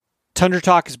Tundra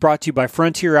Talk is brought to you by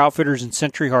Frontier Outfitters and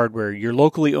Century Hardware, your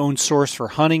locally owned source for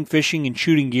hunting, fishing, and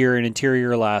shooting gear in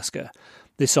interior Alaska.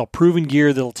 They sell proven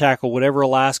gear that'll tackle whatever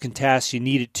Alaskan tasks you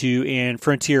need it to, and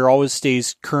Frontier always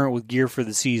stays current with gear for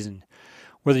the season.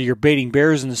 Whether you're baiting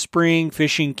bears in the spring,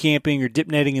 fishing, camping, or dip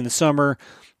netting in the summer,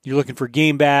 you're looking for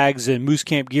game bags and moose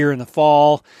camp gear in the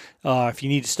fall. If you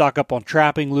need to stock up on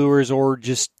trapping lures or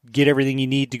just get everything you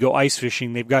need to go ice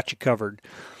fishing, they've got you covered.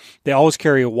 They always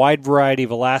carry a wide variety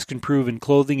of Alaskan-proven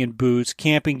clothing and boots,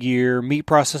 camping gear, meat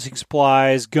processing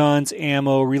supplies, guns,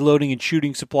 ammo, reloading and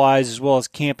shooting supplies, as well as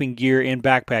camping gear and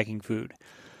backpacking food.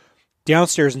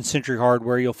 Downstairs in Century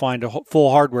Hardware, you'll find a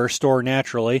full hardware store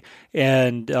naturally,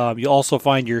 and you'll also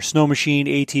find your snow machine,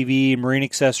 ATV, and marine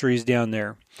accessories down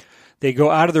there. They go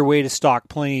out of their way to stock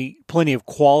plenty of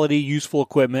quality, useful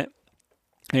equipment.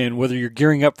 And whether you're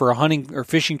gearing up for a hunting or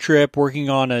fishing trip, working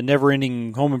on a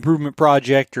never-ending home improvement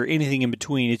project, or anything in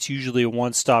between, it's usually a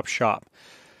one-stop shop.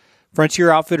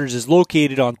 Frontier Outfitters is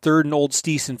located on 3rd and Old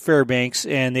Steese in Fairbanks,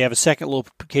 and they have a second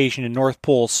location in North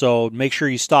Pole, so make sure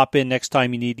you stop in next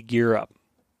time you need to gear up.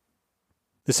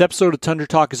 This episode of Tundra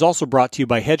Talk is also brought to you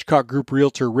by Hedgecock Group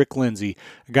Realtor Rick Lindsay,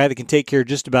 a guy that can take care of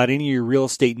just about any of your real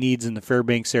estate needs in the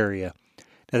Fairbanks area.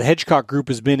 Now, the Hedgecock Group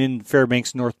has been in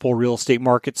Fairbanks North Pole real estate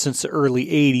market since the early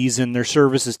 80s, and their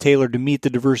service is tailored to meet the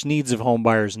diverse needs of home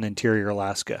buyers in interior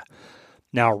Alaska.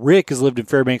 Now, Rick has lived in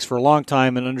Fairbanks for a long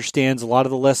time and understands a lot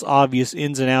of the less obvious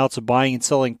ins and outs of buying and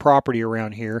selling property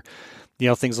around here. You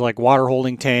know, things like water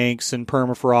holding tanks and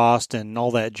permafrost and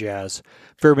all that jazz.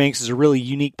 Fairbanks is a really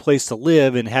unique place to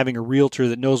live, and having a realtor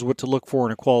that knows what to look for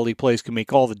in a quality place can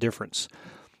make all the difference.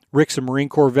 Rick's a Marine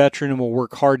Corps veteran and will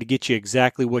work hard to get you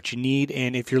exactly what you need.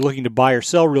 And if you're looking to buy or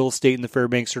sell real estate in the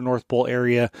Fairbanks or North Pole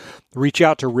area, reach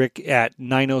out to Rick at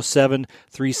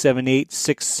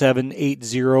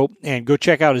 907-378-6780 and go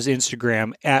check out his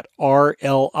Instagram at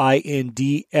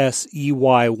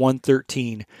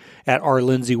RLINDSEY113 at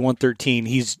rlindsey113.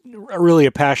 He's really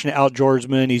a passionate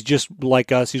outdoorsman. He's just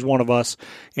like us. He's one of us,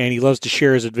 and he loves to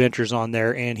share his adventures on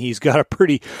there. And he's got a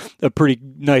pretty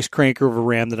nice cranker of a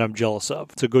ram that I'm jealous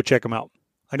of. So go check him out.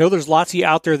 I know there's lots of you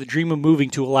out there that dream of moving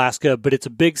to Alaska, but it's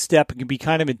a big step and can be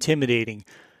kind of intimidating.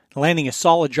 Landing a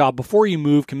solid job before you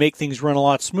move can make things run a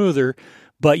lot smoother,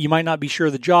 but you might not be sure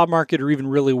of the job market or even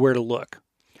really where to look.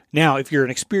 Now, if you're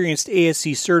an experienced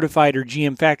ASC certified or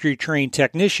GM factory trained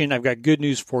technician, I've got good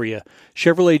news for you.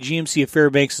 Chevrolet GMC of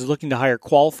Fairbanks is looking to hire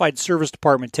qualified service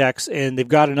department techs, and they've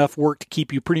got enough work to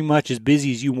keep you pretty much as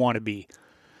busy as you want to be.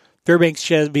 Fairbanks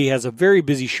Chevy has a very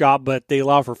busy shop, but they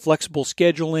allow for flexible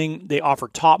scheduling. They offer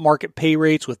top market pay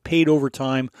rates with paid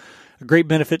overtime, a great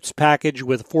benefits package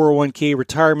with a 401k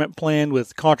retirement plan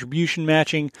with contribution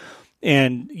matching,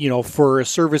 and, you know, for a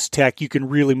service tech, you can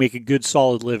really make a good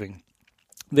solid living.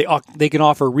 They can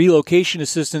offer relocation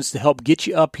assistance to help get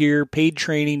you up here, paid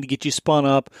training to get you spun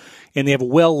up, and they have a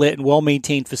well-lit and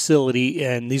well-maintained facility,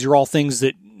 and these are all things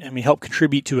that, help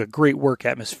contribute to a great work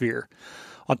atmosphere.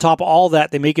 On top of all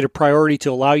that, they make it a priority to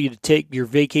allow you to take your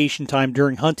vacation time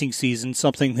during hunting season,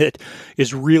 something that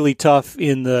is really tough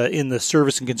in the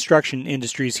service and construction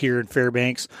industries here in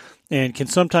Fairbanks and can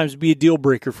sometimes be a deal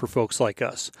breaker for folks like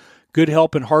us. Good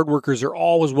help and hard workers are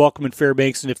always welcome in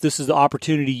Fairbanks, and if this is the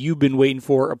opportunity you've been waiting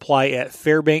for, apply at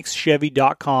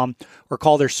fairbankschevy.com or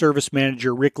call their service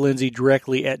manager, Rick Lindsay,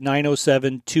 directly at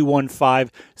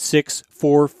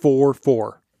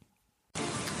 907-215-6444.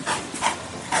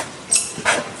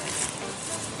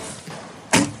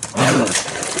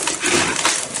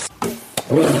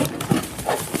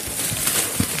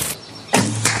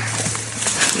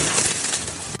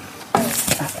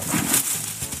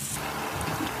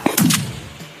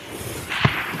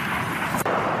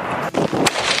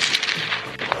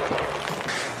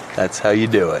 That's how you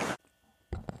do it.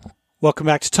 Welcome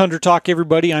back to Tundra Talk,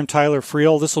 everybody. I'm Tyler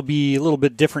Friel. This will be a little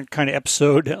bit different kind of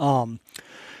episode.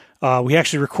 We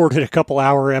actually recorded a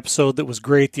couple-hour episode that was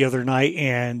great the other night,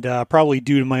 and probably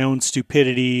due to my own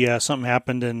stupidity, something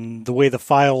happened, and the way the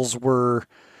files were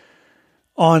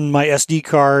on my SD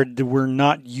card were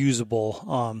not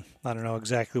usable. I don't know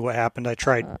exactly what happened. I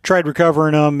tried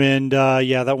recovering them, and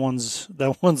that one's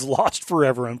lost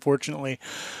forever, unfortunately.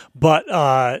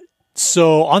 But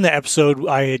so on the episode,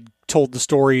 I had told the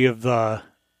story of the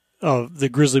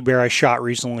grizzly bear I shot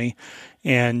recently,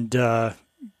 and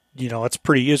it's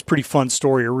pretty fun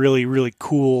story. A really, really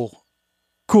cool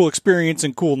experience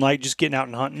and cool night, just getting out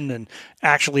and hunting and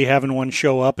actually having one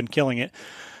show up and killing it.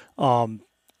 And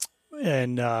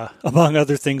among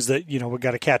other things that we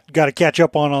got to catch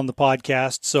up on the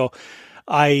podcast. So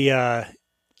I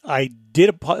I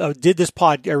recorded this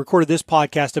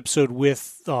podcast episode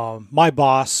with my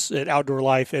boss at Outdoor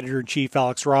Life, editor-in-chief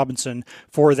Alex Robinson,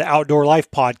 for the Outdoor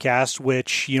Life podcast,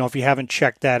 which, if you haven't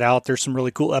checked that out, there's some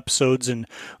really cool episodes, and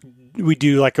we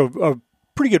do like a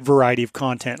pretty good variety of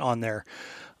content on there.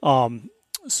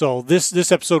 So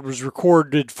this episode was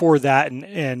recorded for that,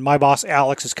 and my boss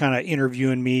Alex is kind of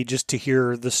interviewing me just to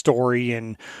hear the story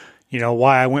and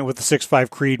why I went with the 6.5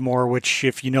 Creedmoor, which,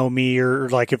 if you know me or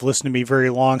like have listened to me very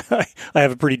long, I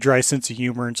have a pretty dry sense of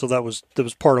humor, and so that was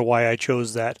part of why I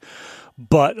chose that.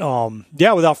 But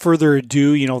without further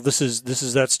ado, this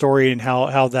is that story and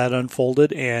how that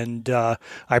unfolded, and I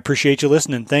appreciate you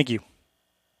listening. Thank you.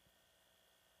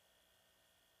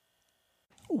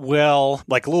 Well,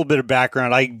 like a little bit of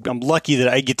background, I'm lucky that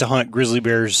I get to hunt grizzly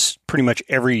bears pretty much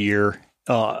every year.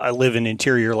 I live in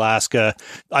interior Alaska.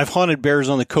 I've hunted bears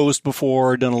on the coast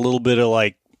before, done a little bit of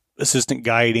like assistant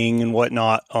guiding and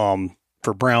whatnot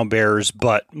for brown bears,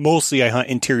 but mostly I hunt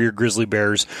interior grizzly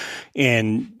bears,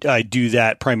 and I do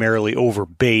that primarily over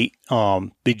bait,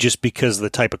 just because of the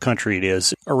type of country it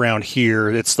is. Around here,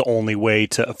 it's the only way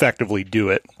to effectively do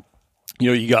it.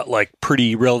 You got like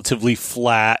pretty relatively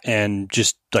flat and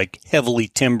just like heavily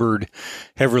timbered,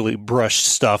 heavily brushed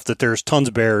stuff that there's tons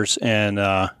of bears,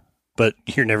 but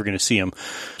you're never going to see them.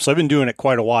 So I've been doing it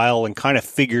quite a while and kind of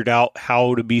figured out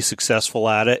how to be successful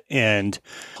at it. And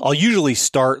I'll usually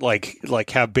start like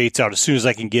have baits out as soon as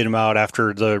I can get them out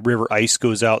after the river ice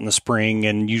goes out in the spring.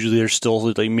 And usually there's still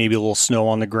like maybe a little snow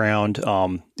on the ground.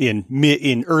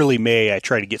 In early May, I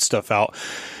try to get stuff out.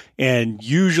 And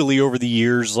usually over the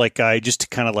years, like just to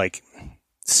kind of like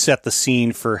set the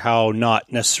scene for how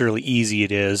not necessarily easy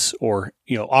it is, or,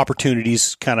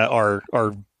 opportunities kind of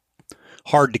are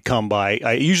hard to come by.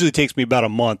 It usually takes me about a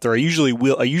month, or I usually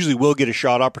will get a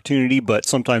shot opportunity, but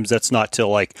sometimes that's not till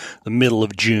like the middle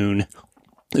of June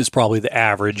is probably the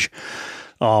average.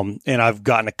 And I've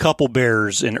gotten a couple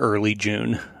bears in early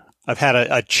June. I've had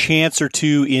a chance or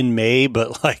two in May,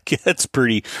 but like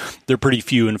they're pretty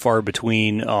few and far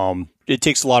between. It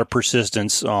takes a lot of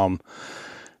persistence. The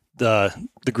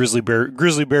grizzly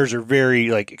bears are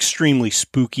very like extremely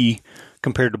spooky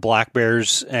compared to black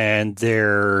bears, and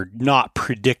they're not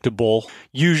predictable.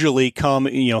 Usually come,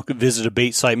 visit a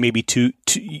bait site, maybe two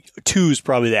is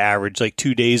probably the average, like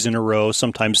 2 days in a row,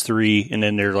 sometimes 3, and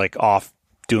then they're like off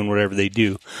doing whatever they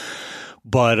do.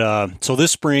 But so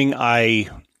this spring I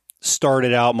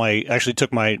started out, actually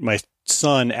took my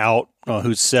son out,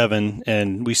 who's 7,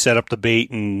 and we set up the bait,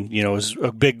 and it was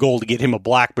a big goal to get him a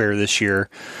black bear this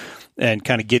year and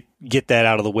kind of get that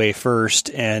out of the way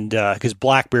first, and because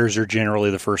black bears are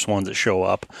generally the first ones that show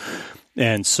up.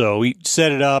 And so we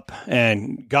set it up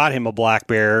and got him a black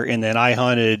bear, and then I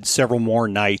hunted several more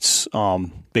nights,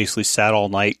 basically sat all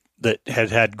night, that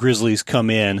had grizzlies come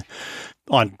in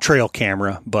on trail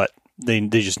camera, but they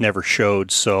just never showed.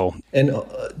 So, and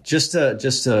just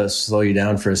to slow you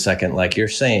down for a second, like you're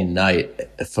saying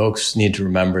night, folks need to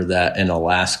remember that in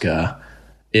Alaska,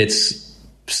 it's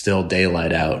still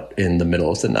daylight out in the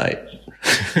middle of the night.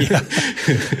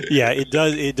 Yeah, it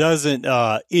does. It doesn't.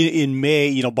 In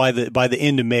May, by the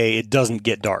end of May, it doesn't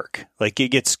get dark. Like it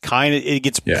gets kind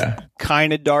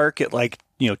of dark at like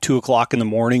 2:00 in the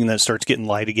morning, and then it starts getting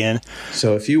light again.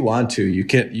 So if you want to, you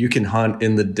can hunt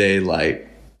in the daylight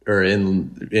or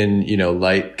in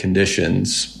light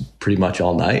conditions pretty much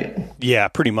all night. Yeah,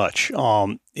 pretty much.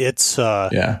 It's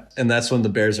and that's when the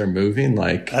bears are moving.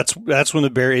 Like that's when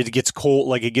it gets cold,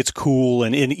 like it gets cool,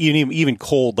 and even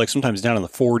cold, like sometimes down in the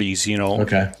 40s.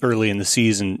 Okay. Early in the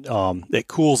season, it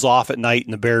cools off at night,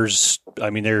 and the bears,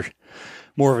 they're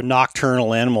more of a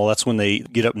nocturnal animal. That's when they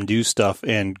get up and do stuff.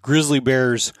 And grizzly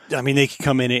bears, they can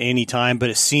come in at any time, but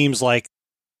it seems like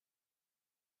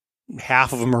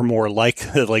half of them are more like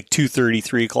 2:30,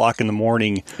 3:00 in the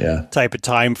morning type of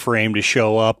time frame to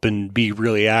show up and be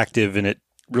really active. And it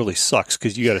really sucks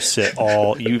because you got to sit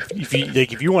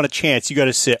if you want a chance, you got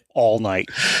to sit all night.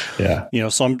 Yeah.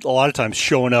 So I'm a lot of times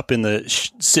showing up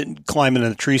climbing in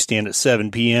the tree stand at 7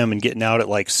 p.m. and getting out at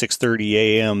like 6:30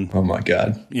 a.m. Oh my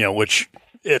God. Which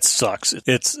it sucks.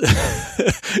 It's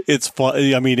fun.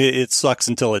 It sucks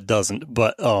until it doesn't,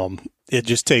 but, it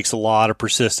just takes a lot of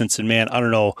persistence, and man, I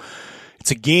don't know.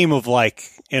 It's a game of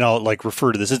and I'll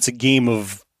refer to this. It's a game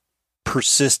of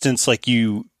persistence. Like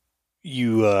you're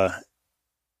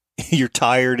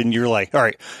tired and you're like, all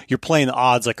right, you're playing the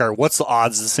odds. Like, all right, what's the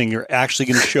odds this thing you're actually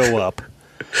going to show up?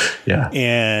 Yeah.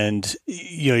 And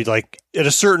like at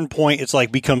a certain point, it's like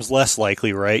becomes less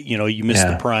likely, right? You miss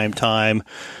the prime time.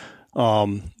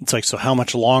 It's like, so how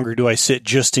much longer do I sit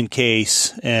just in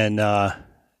case? And,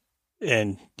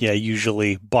 and yeah,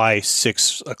 usually by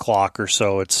 6 o'clock or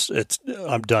so,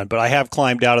 I'm done. But I have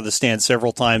climbed out of the stand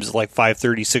several times at like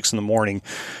 5:30, 6 in the morning,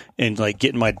 and like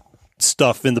getting my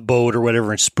stuff in the boat or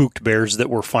whatever, and spooked bears that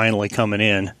were finally coming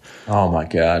in. Oh my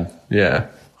God. Yeah.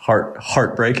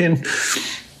 Heartbreaking.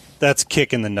 That's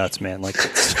kicking the nuts, man. Like,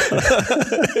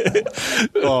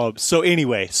 so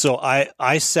anyway, so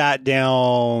I sat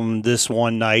down this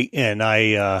one night, and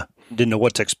I didn't know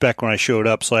what to expect when I showed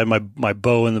up. So I had my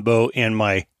bow in the boat and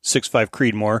my 6.5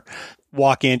 Creedmoor.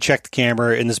 Walk in, check the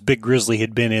camera, and this big grizzly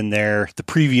had been in there the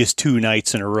previous 2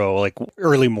 nights in a row, like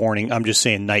early morning. I'm just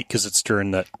saying night because it's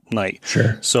during the night.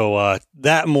 Sure. So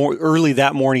early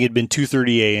that morning had been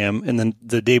 2:30 a.m., and then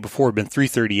the day before had been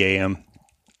 3:30 a.m.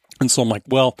 And so I'm like,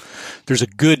 well, there's a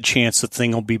good chance the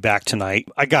thing will be back tonight.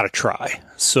 I got to try.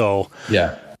 So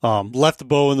yeah, left the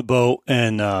bow in the boat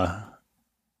and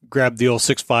grabbed the old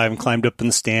 6.5 and climbed up in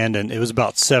the stand, and it was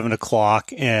about 7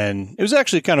 o'clock, and it was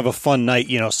actually kind of a fun night,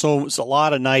 so it's a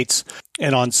lot of nights,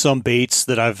 and on some baits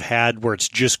that I've had where it's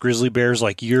just grizzly bears,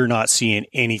 like you're not seeing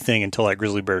anything until that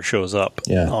grizzly bear shows up.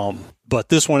 Yeah. But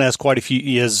this one has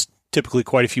typically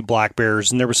quite a few black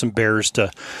bears, and there were some bears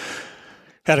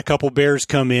had a couple bears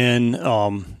come in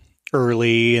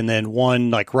early, and then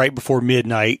one like right before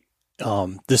midnight,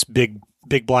 this big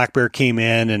black bear came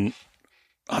in, and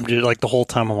I'm just like the whole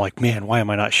time I'm like, man, why am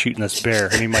I not shooting this bear?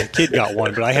 I mean, my kid got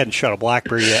one, but I hadn't shot a black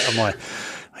bear yet. I'm like,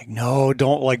 no,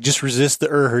 don't, like, just resist the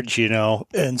urge,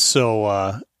 And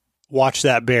so watch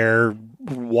that bear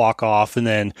walk off, and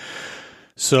then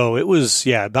so it was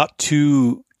about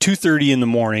 2:30 in the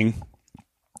morning.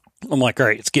 I'm like, all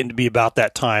right, it's getting to be about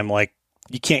that time. Like,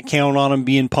 you can't count on them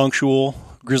being punctual,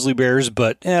 grizzly bears,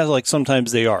 but like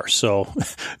sometimes they are. So,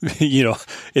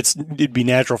 it'd be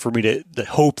natural for me to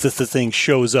hope that the thing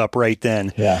shows up right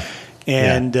then. Yeah.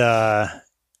 And,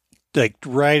 like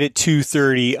right at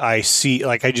 2:30, I see,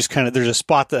 like, I just there's a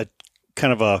spot that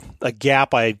kind of a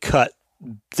gap I had cut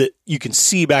that you can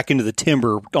see back into the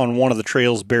timber on one of the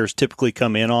trails bears typically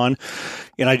come in on.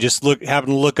 And I just happen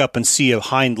to look up and see a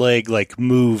hind leg, like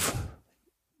move forward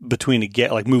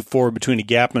between a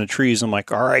gap in the trees. I'm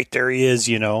like, all right, there he is,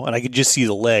 and I could just see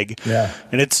the leg. Yeah.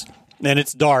 And it's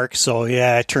dark. So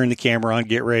I turn the camera on,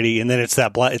 get ready. And then it's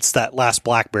that last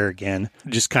black bear again,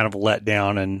 just kind of let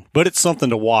down. But it's something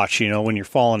to watch, when you're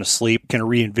falling asleep, kind of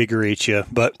reinvigorates you.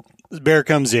 But the bear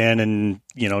comes in and,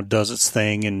 does its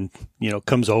thing and,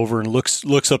 comes over and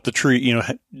looks up the tree,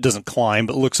 doesn't climb,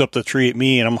 but looks up the tree at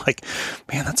me. And I'm like,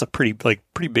 man, that's a pretty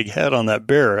big head on that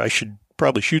bear. I should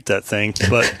probably shoot that thing,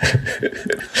 but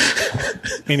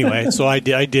anyway, so I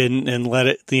didn't, and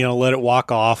let it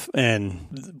walk off. And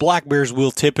black bears will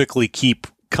typically keep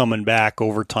coming back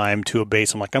over time to a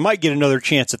base. I'm like, I might get another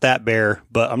chance at that bear,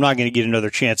 but I'm not going to get another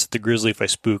chance at the grizzly if I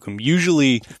spook them.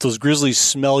 Usually, if those grizzlies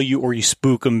smell you or you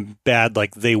spook them bad,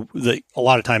 like they a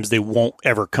lot of times they won't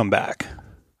ever come back.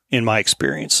 In my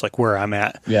experience, like where I'm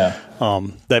at,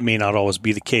 that may not always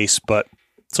be the case, but.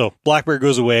 So black bear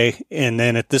goes away, and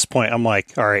then at this point, I'm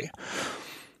like, all right,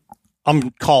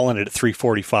 I'm calling it at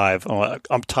 3:45.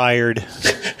 I'm tired.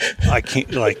 I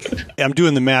can't, I'm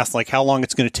doing the math, like how long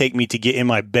it's going to take me to get in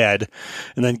my bed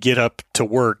and then get up to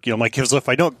work. I'm like, because if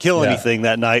I don't kill anything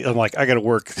that night, I'm like, I got to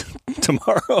work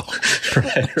tomorrow.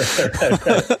 Right.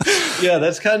 Yeah,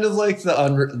 that's kind of like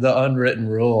the unwritten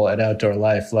rule at outdoor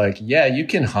life. Like, yeah, you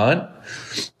can hunt,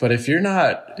 but if you're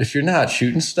not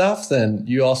shooting stuff, then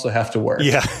you also have to work.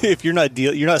 Yeah, if you're not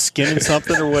skinning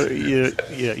something or what, you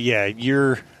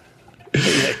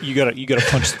gotta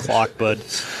punch the clock, bud.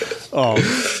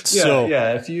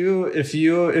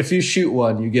 If you shoot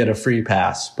one, you get a free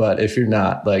pass. But if you're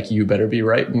not, like, you better be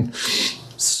writing.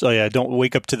 So don't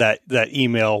wake up to that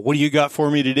email. What do you got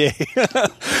for me today?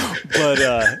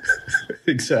 But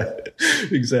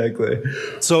exactly.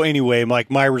 So anyway,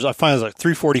 Mike Myers, I finally was like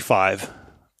 3:45.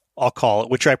 I'll call it,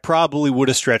 which I probably would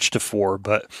have stretched to 4,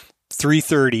 but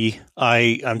 3:30.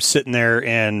 I'm sitting there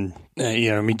and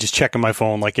just checking my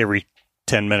phone like every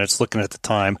 10 minutes, looking at the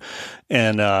time,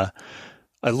 and I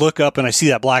look up and I see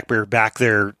that black bear back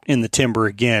there in the timber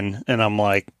again, and I'm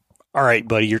like, all right,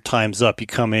 buddy, your time's up. You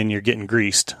come in, you're getting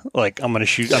greased. Like, I'm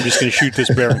just going to shoot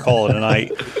this bear and call it a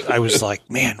night. I was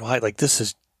like, man, why? Like, this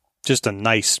is just a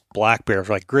nice black bear,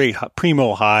 like great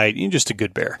primo hide, just a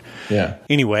good bear. Yeah.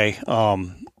 Anyway,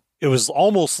 it was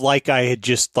almost like I had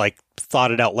just like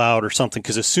thought it out loud or something,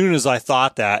 because as soon as I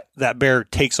thought that bear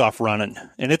takes off running,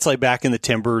 and it's like back in the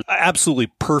timber,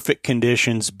 absolutely perfect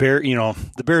conditions.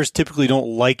 The bears typically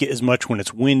don't like it as much when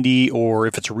it's windy or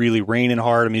if it's really raining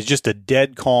hard. I mean, it's just a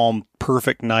dead calm,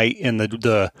 perfect night, and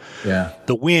the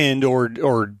wind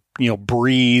or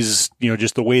breeze,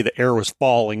 just the way the air was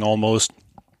falling almost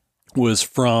was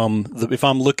from if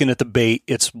I'm looking at the bait,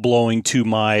 it's blowing to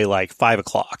my like 5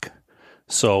 o'clock.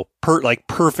 So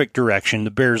perfect direction.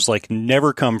 The bears like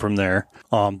never come from there.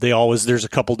 There's a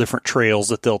couple different trails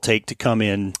that they'll take to come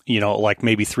in, like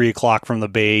maybe 3 o'clock from the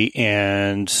bay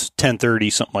and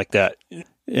 10:30, something like that.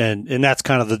 And that's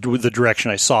kind of the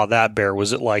direction I saw that bear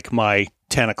was at like my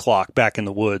 10 o'clock back in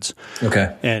the woods.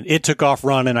 Okay. And it took off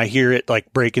running. I hear it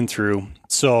like breaking through.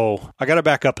 So I got to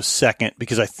back up a second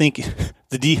because I think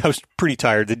I was pretty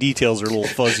tired. The details are a little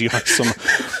fuzzy on some.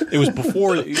 It was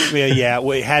before.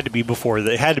 It had to be before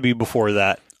that. It had to be before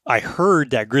that. I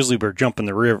heard that grizzly bear jump in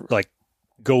the river, like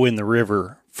go in the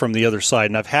river from the other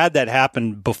side. And I've had that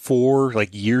happen before, like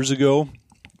years ago.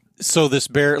 So this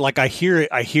bear, like I hear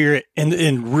it,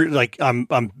 and like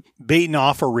I'm baiting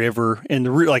off a river, and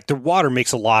the water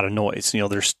makes a lot of noise.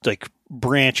 There's like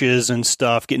branches and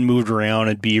stuff getting moved around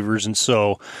and beavers, and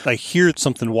so I hear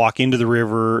something walk into the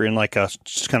river and like a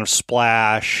just kind of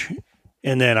splash,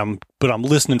 and then I'm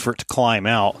listening for it to climb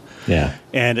out. Yeah.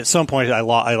 And at some point I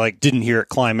like didn't hear it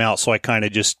climb out, so I kind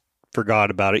of just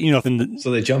forgot about it.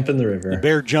 So they jump in the river. The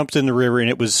bear jumped in the river, and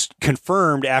it was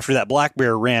confirmed after that black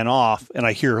bear ran off, and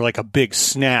I hear like a big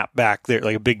snap back there,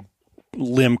 like a big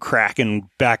limb cracking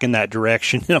back in that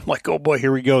direction. And I'm like, oh boy,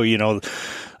 here we go.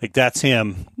 Like that's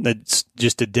him. That's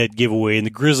just a dead giveaway. And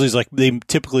the grizzlies, like they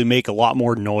typically make a lot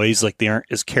more noise. Like they aren't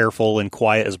as careful and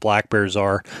quiet as black bears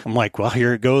are. I'm like, well,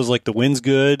 here it goes. Like the wind's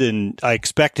good. And I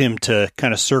expect him to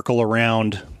kind of circle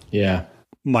around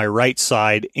my right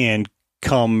side and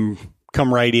come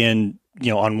right in,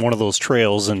 on one of those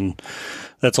trails. And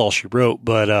that's all she wrote.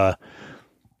 But,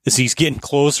 as he's getting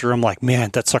closer, I'm like, man,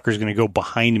 that sucker's going to go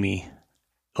behind me,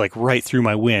 like right through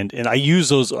my wind. And I use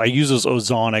those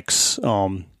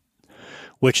ozonics,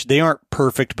 which they aren't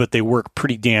perfect, but they work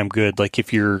pretty damn good. Like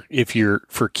if you're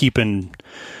for keeping,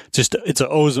 it's an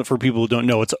ozone, for people who don't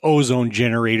know, it's an ozone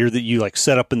generator that you like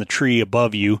set up in the tree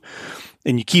above you,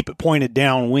 and you keep it pointed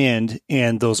downwind,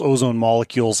 and those ozone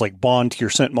molecules like bond to your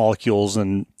scent molecules,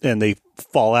 and they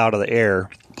fall out of the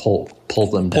air. Pull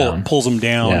them down. Pulls them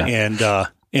down,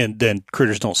 and then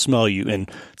critters don't smell you. And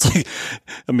it's like,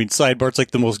 sidebar, it's like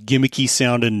the most gimmicky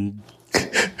sounding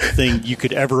thing you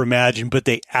could ever imagine, but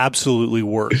they absolutely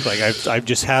work. Like I've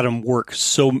just had them work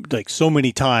so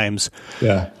many times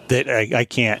that I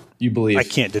can't. You believe I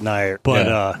can't deny it. But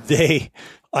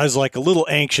I was like a little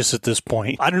anxious at this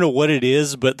point. I don't know what it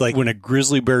is, but like when a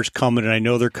grizzly bear's coming, and I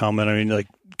know they're coming. Like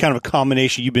kind of a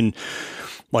combination. You've been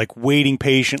like waiting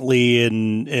patiently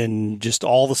and just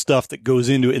all the stuff that goes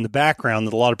into it in the background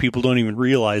that a lot of people don't even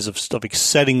realize of stuff, like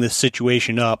setting this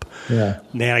situation up. Yeah.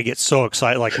 Man, I get so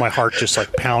excited. Like my heart just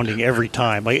like pounding every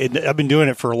time. Like I've been doing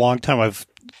it for a long time. I've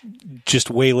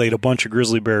just waylaid a bunch of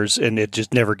grizzly bears, and it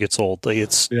just never gets old. Like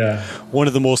it's one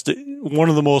of the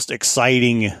most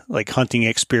exciting like hunting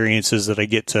experiences that I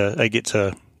get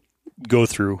to go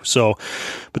through. So,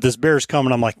 but this bear's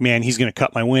coming. I'm like, man, he's going to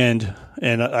cut my wind.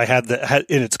 And I and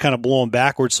it's kind of blowing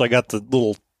backwards. So I got the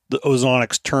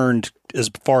ozonics turned as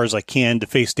far as I can to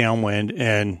face downwind,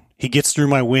 and he gets through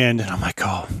my wind, and I'm like,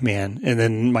 oh man. And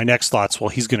then my next thought's, well,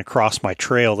 he's going to cross my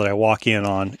trail that I walk in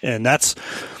on. And that's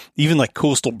even like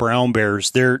coastal brown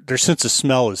bears. Their sense of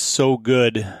smell is so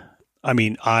good. I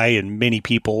and many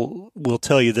people will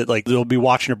tell you that like they'll be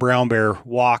watching a brown bear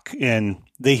walk, and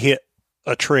they hit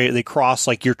a trail, they cross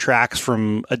like your tracks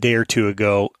from a day or two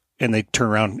ago, and they turn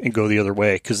around and go the other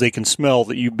way because they can smell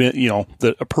that you've been,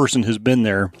 that a person has been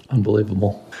there.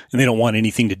 Unbelievable. And they don't want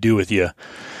anything to do with you.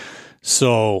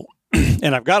 So,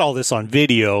 and I've got all this on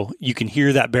video. You can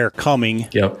hear that bear coming.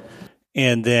 Yep.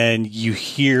 And then you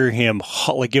hear him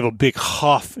like give a big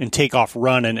huff and take off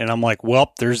running. And I'm like,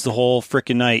 well, there's the whole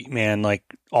freaking night, man. Like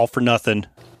all for nothing.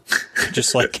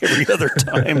 Just like every other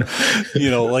time,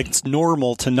 like it's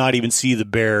normal to not even see the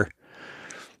bear,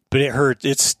 but it hurts.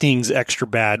 It stings extra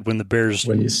bad when the bear's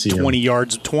 20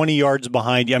 yards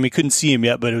behind you. couldn't see him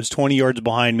yet, but it was 20 yards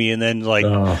behind me. And then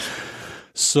like,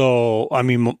 so,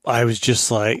 I was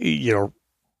just like,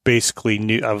 basically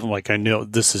knew, I was like, I know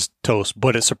this is toast,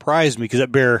 but it surprised me because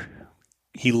that bear,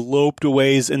 he loped a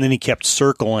ways, and then he kept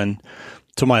circling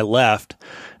to my left.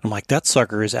 I'm like, that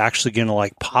sucker is actually going to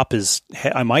like pop his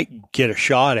head. I might get a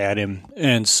shot at him.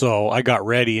 And so I got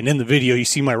ready. And in the video, you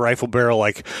see my rifle barrel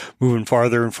like moving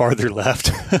farther and farther left.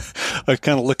 I was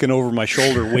kind of looking over my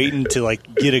shoulder, waiting to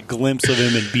like get a glimpse of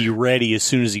him and be ready as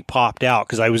soon as he popped out,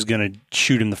 because I was going to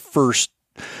shoot him the first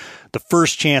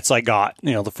chance I got,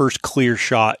 the first clear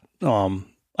shot.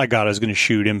 I was going to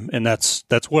shoot him. And that's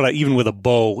what even with a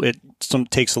bow, it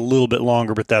takes a little bit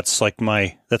longer, but that's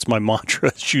my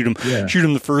mantra. Shoot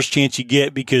him the first chance you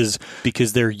get, because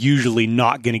they're usually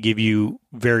not going to give you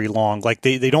very long. Like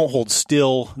they don't hold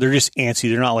still. They're just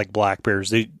antsy. They're not like black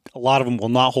bears. A lot of them will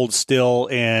not hold still,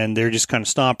 and they're just kind of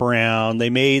stomp around. They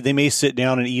may sit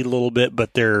down and eat a little bit,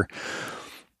 but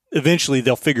eventually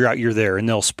they'll figure out you're there and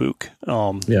they'll spook.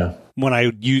 When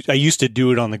I used to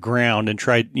do it on the ground and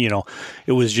tried,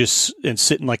 it was just and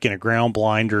sitting like in a ground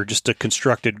blind or just a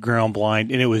constructed ground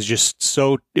blind. And it was just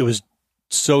so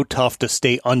tough to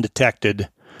stay undetected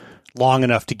long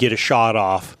enough to get a shot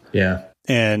off. Yeah.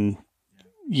 And,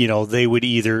 they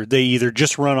either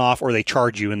just run off or they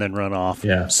charge you and then run off.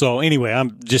 Yeah. So anyway,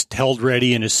 I'm just held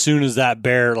ready. And as soon as that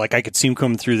bear, like I could see him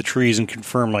coming through the trees and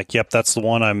confirm like, yep, that's the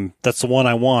one I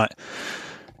want.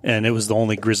 And it was the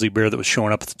only grizzly bear that was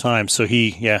showing up at the time. So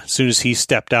as soon as he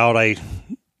stepped out,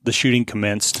 the shooting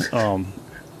commenced. I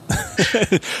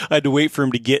had to wait for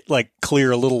him to get like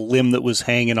clear a little limb that was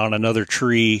hanging on another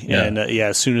tree. Yeah. And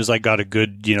as soon as I got a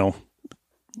good,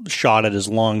 shot at his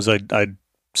lungs, I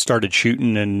started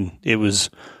shooting, and it was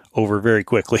over very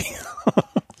quickly.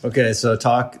 Okay, so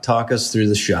talk us through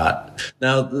the shot.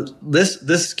 Now, this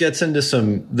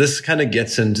kind of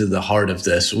gets into the heart of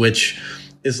this, which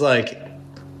is like,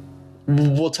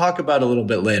 we'll talk about a little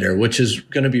bit later, which is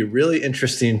going to be really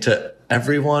interesting to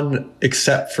everyone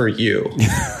except for you,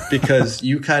 because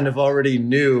you kind of already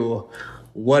knew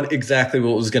what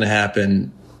was going to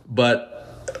happen.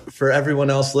 But for everyone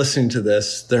else listening to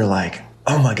this, they're like,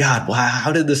 oh my God, wow,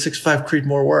 how did the 6.5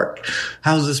 Creedmoor work?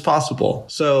 How is this possible?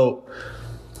 So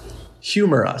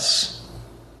humor us.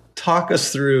 Talk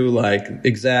us through like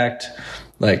exact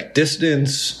like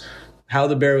distance, how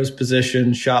the bear was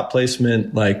positioned, shot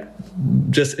placement, like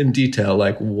just in detail,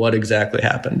 like what exactly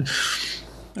happened.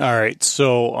 All right.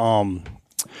 So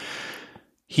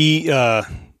he I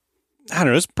don't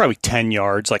know, it's probably 10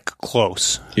 yards, like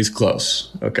close. He's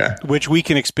close. Okay. Which we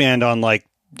can expand on, like,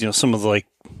 some of the like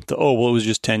it was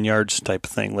just 10 yards type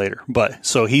of thing later. But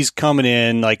so he's coming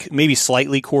in like maybe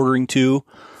slightly quartering to,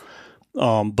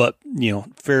 but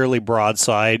fairly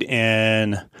broadside,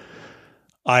 and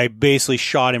I basically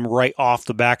shot him right off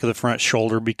the back of the front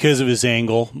shoulder because of his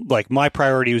angle. Like my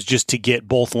priority was just to get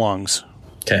both lungs.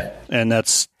 Okay. And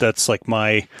that's like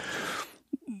my,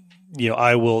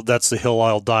 that's the hill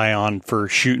I'll die on for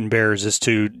shooting bears, is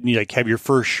to like have your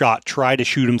first shot, try to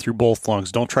shoot him through both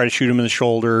lungs. Don't try to shoot him in the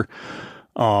shoulder.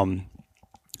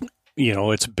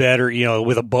 It's better,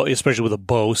 with a bow, especially with a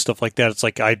bow, stuff like that. It's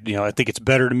like, I think it's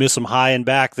better to miss them high and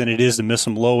back than it is to miss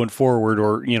them low and forward,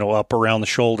 or, up around the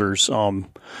shoulders. My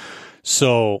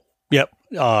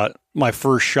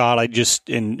first shot, it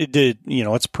did,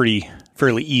 it's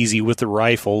fairly easy with the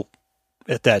rifle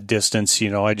at that distance.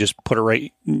 I just put it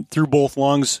right through both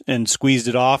lungs and squeezed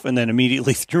it off, and then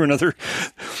immediately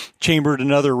chambered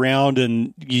another round.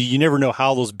 And you never know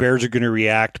how those bears are going to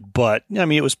react. But I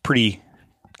mean, it was pretty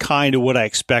kind of what I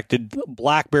expected.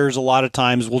 Black bears a lot of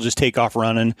times will just take off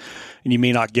running, and you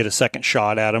may not get a second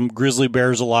shot at them. Grizzly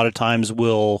bears a lot of times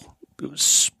will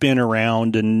spin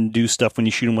around and do stuff when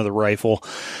you shoot them with a rifle.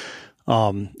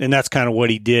 And that's kind of what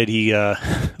he did. He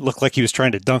looked like he was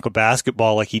trying to dunk a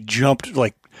basketball. Like he jumped,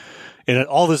 like, and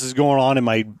all this is going on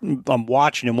I'm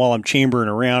watching him while I'm chambering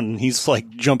around, and he's like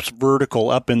jumps vertical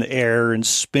up in the air and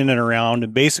spinning around.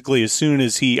 And basically, as soon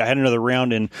as I had another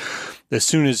round in, as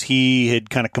soon as he had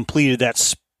kind of completed that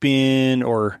spin,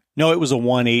 or no, it was a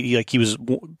 180, like he was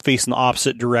facing the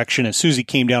opposite direction. As soon as he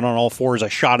came down on all fours, I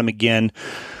shot him again,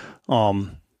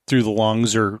 through the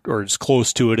lungs, or as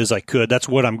close to it as I could. That's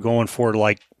what I'm going for.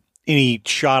 Like any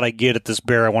shot I get at this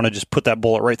bear, I want to just put that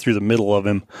bullet right through the middle of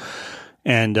him.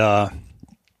 And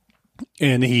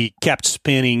he kept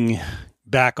spinning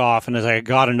back off. And as I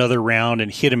got another round and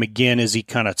hit him again, as he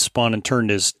kind of spun and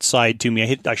turned his side to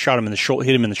me, I shot him in the shoulder,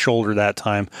 hit him in the shoulder that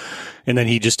time. And then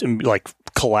he just like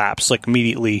collapsed, like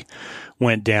immediately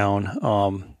went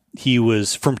down. He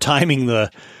was, from timing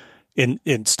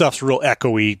and stuff's real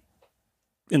echoey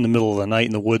in the middle of the night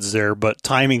in the woods there, but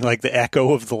timing like the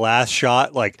echo of the last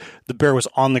shot, like the bear was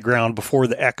on the ground before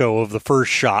the echo of the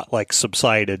first shot like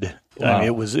subsided. Wow. I mean,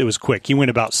 it was quick. He went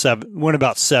about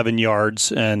 7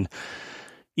 yards, and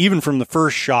even from the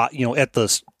first shot, at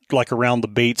the like around the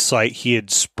bait site, he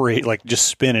had sprayed, like just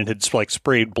spinning, had like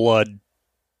sprayed blood.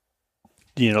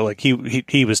 Like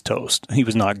he was toast. He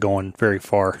was not going very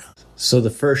far. So the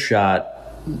first shot,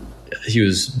 he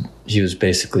was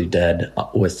basically dead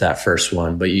with that first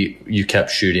one, but you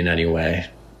kept shooting anyway.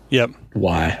 Yep.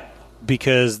 Why?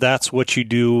 Because that's what you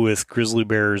do with grizzly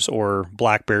bears or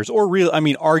black bears, or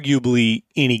arguably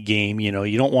any game. You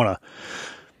don't want to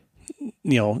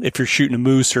if you're shooting a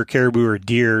moose or a caribou or a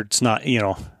deer, it's not,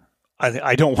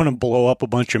 I don't want to blow up a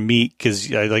bunch of meat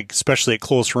because especially at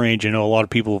close range, I know a lot of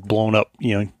people have blown up,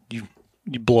 you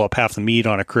blow up half the meat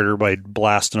on a critter by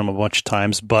blasting them a bunch of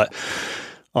times. But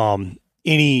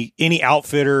any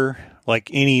outfitter,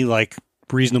 any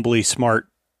reasonably smart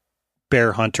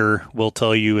bear hunter will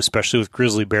tell you, especially with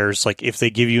grizzly bears, if they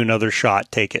give you another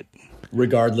shot, take it.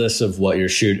 Regardless of what you're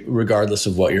shooting. Regardless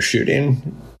of what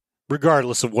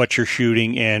you're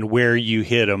shooting and where you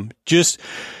hit them.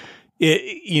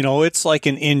 It's like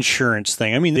an insurance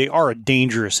thing. I mean, they are a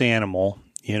dangerous animal,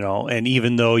 and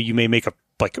even though you may make a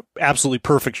absolutely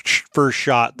perfect first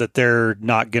shot, that they're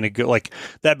not going to go,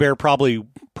 that bear probably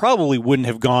wouldn't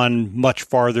have gone much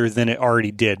farther than it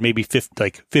already did, maybe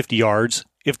 50 yards.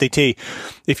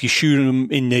 If you shoot them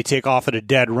and they take off at a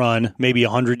dead run, maybe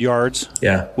 100 yards.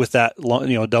 Yeah. With that,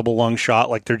 double lung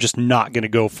shot, they're just not going to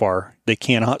go far. They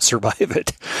cannot survive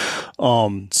it.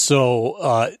 No.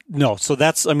 So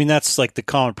that's the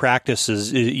common practice is,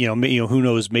 who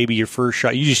knows, maybe your first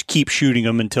shot, you just keep shooting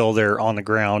them until they're on the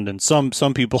ground. And some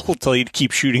people will tell you to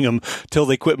keep shooting them till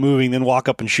they quit moving, then walk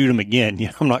up and shoot them again.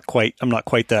 I'm not quite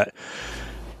that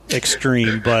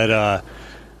extreme,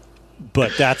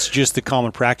 but that's just the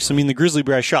common practice. I mean, the grizzly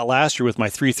bear I shot last year with my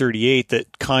 338, that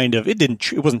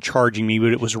it wasn't charging me,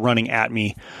 but it was running at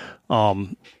me.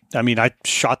 I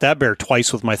shot that bear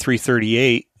twice with my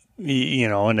 338,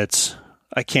 and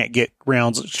I can't get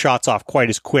shots off quite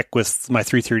as quick with my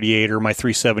 338 or my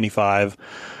 375.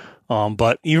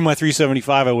 But even my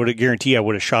 375, I would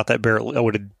have shot that bear. I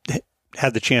would have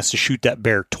had the chance to shoot that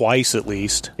bear twice at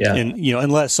least. Yeah. And,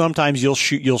 unless sometimes you'll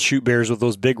shoot bears with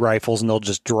those big rifles and they'll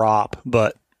just drop,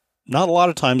 but not a lot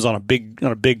of times on a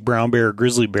big brown bear or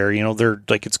grizzly bear, they're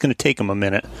it's going to take them a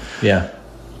minute. Yeah.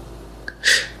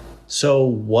 So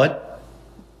what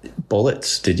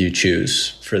bullets did you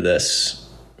choose for this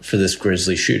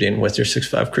grizzly shooting with your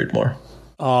 6.5 Creedmoor?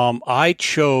 I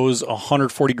chose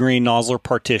 140 grain Nosler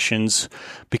partitions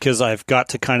because I've got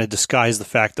to kind of disguise the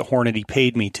fact that Hornady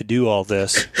paid me to do all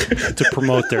this to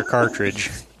promote their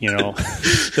cartridge.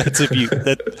 That's if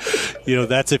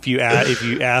you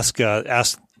ask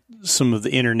some of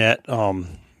the internet,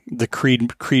 the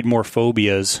Creedmoor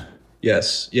phobias.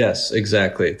 Yes,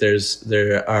 exactly. There's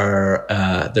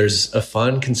a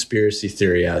fun conspiracy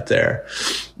theory out there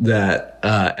that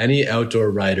any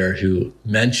outdoor writer who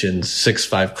mentions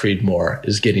 6.5 Creedmoor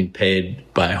is getting paid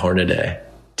by Hornady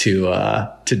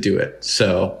to do it.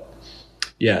 So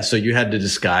you had to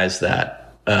disguise that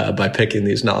by picking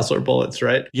these Nosler bullets,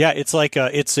 right? Yeah, it's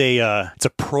it's a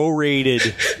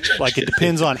prorated, it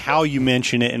depends on how you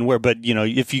mention it and where, but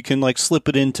if you can slip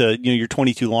it into your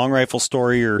 22 long rifle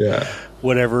story or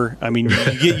whatever. I mean,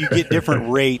 you get different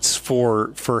rates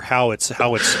for how it's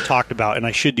talked about, and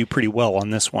I should do pretty well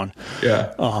on this one.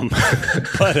 Yeah.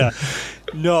 But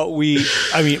no,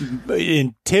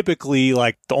 typically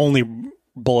the only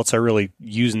bullets I really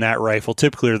use in that rifle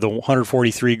typically are the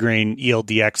 143 grain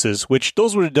ELDXs, which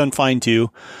those would have done fine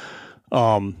too.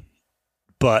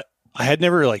 But I had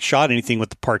never shot anything with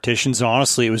the partitions. And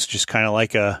honestly, it was just kind of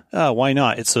why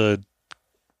not? It's a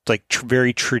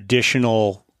very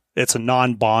traditional. It's a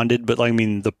non-bonded, but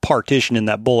the partition in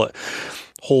that bullet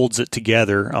holds it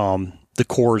together. The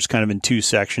core is kind of in two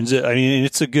sections.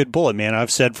 It's a good bullet, man.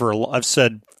 I've said for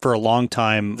a long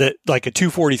time that a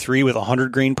 243 with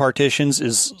 100 grain partitions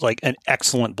is an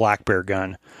excellent black bear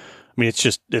gun.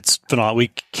 It's phenomenal.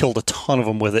 We killed a ton of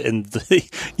them with it, and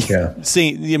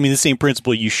the same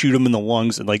principle. You shoot them in the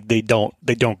lungs, and they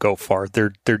don't go far.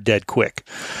 They're dead quick.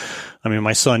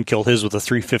 My son killed his with a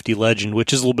 350 Legend,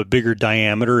 which is a little bit bigger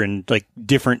diameter and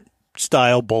different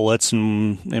style bullets,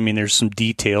 and there's some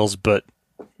details, but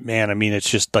man, it's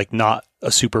just not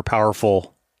a super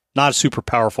powerful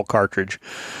cartridge.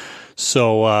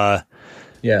 So,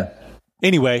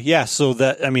 anyway, yeah. So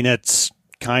that's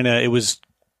kind of, it was,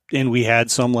 and we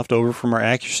had some left over from our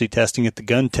accuracy testing at the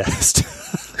gun test.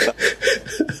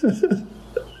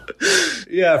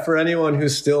 Yeah. For anyone who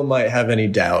still might have any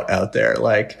doubt out there,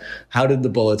 how did the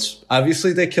bullets,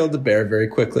 obviously they killed the bear very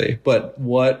quickly, but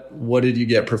what did you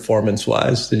get performance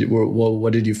wise?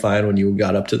 What did you find when you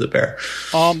got up to the bear?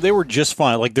 They were just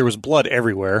fine. There was blood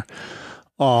everywhere.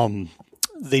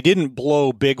 They didn't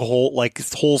blow big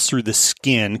holes through the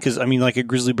skin. Cause a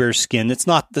grizzly bear's skin, that's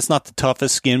not the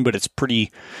toughest skin, but it's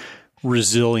pretty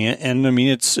resilient. And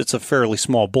it's a fairly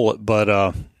small bullet,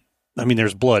 but,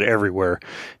 there's blood everywhere.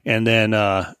 And then,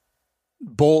 the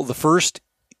first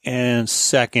and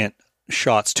second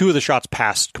shots, two of the shots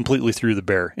passed completely through the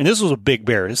bear. And this was a big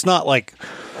bear. It's not like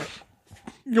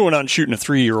going out and shooting a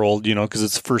 3-year-old, cause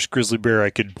it's the first grizzly bear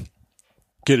I could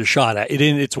get a shot at it.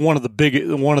 It's one of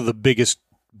the biggest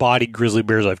body grizzly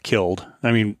bears I've killed.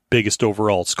 I mean, biggest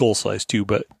overall, skull size too.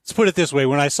 But let's put it this way: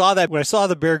 when I saw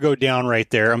the bear go down right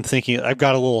there, I'm thinking I've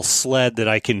got a little sled that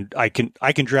I can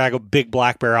drag a big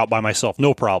black bear out by myself,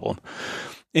 no problem.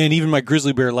 And even my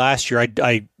grizzly bear last year,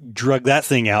 I drug that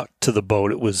thing out to the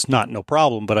boat. It was no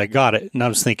problem, but I got it, and I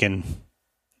was thinking,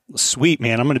 sweet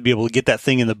man, I'm going to be able to get that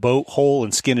thing in the boat hole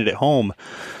and skin it at home.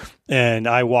 And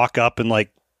I walk up and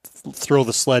like throw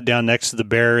the sled down next to the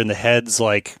bear, and the head's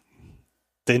like,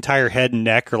 the entire head and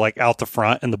neck are like out the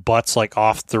front, and the butt's like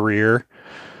off the rear.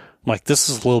 I'm like, this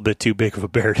is a little bit too big of a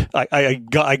bear. I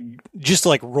just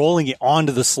like rolling it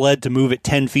onto the sled to move it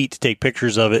 10 feet to take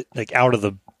pictures of it, like out of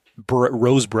the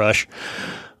rose brush,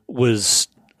 was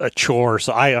a chore.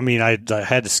 So I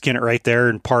had to skin it right there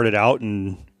and part it out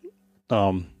and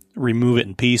remove it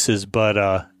in pieces.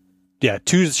 But yeah,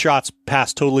 2 shots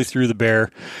passed totally through the bear.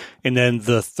 And then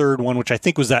the third one, which I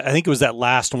think it was that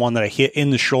last one that I hit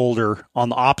in the shoulder on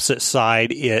the opposite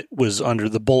side,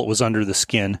 the bullet was under the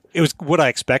skin. It was what I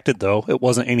expected though.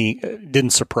 It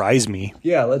didn't surprise me.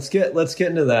 Yeah, let's get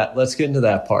into that. Let's get into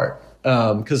that part.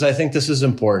 Cause I think this is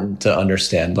important to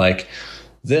understand. Like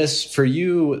this, for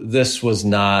you, this was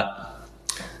not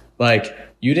like,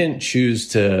 you didn't choose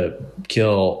to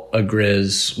kill a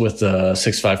Grizz with a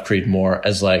 6.5 Creedmoor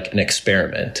as like an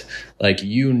experiment. Like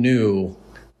you knew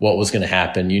what was going to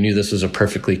happen. You knew this was a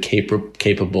perfectly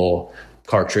capable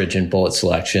cartridge and bullet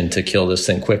selection to kill this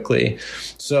thing quickly.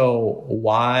 So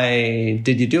why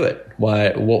did you do it?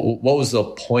 What was the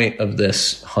point of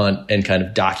this hunt and kind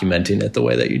of documenting it the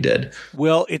way that you did?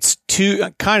 Well, it's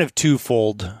kind of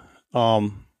twofold.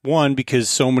 One, because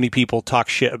so many people talk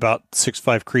shit about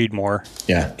 6.5 Creedmoor.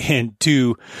 Yeah. And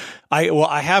two,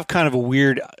 I have kind of a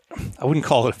weird, I wouldn't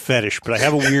call it a fetish, but I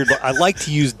have a weird, I like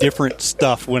to use different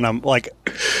stuff when I'm like,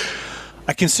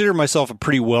 I consider myself a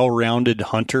pretty well-rounded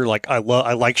hunter. Like I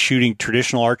like shooting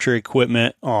traditional archery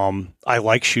equipment. I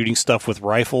like shooting stuff with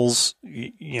rifles.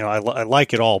 I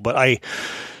like it all, but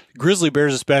grizzly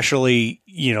bears especially,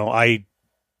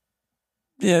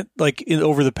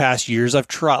 over the past years, I've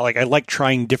tried, like, I like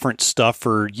trying different stuff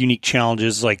for unique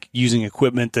challenges, like using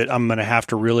equipment that I'm going to have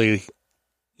to really,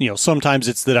 sometimes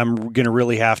it's that I'm going to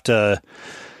really have to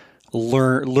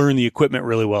learn the equipment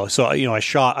really well. So, I've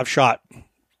shot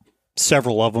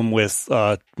several of them with,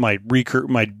 my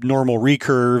normal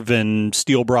recurve and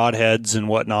steel broadheads and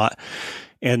whatnot.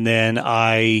 And then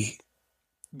I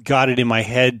got it in my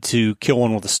head to kill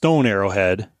one with a stone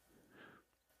arrowhead.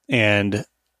 And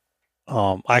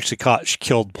I actually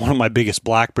killed one of my biggest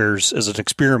black bears as an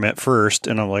experiment first,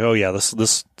 and I'm like, oh yeah, this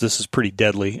is pretty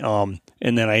deadly. And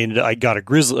then I got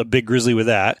a big grizzly with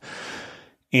that,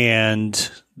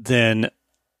 and then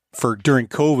during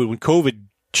COVID, when COVID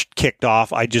kicked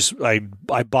off, I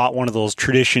bought one of those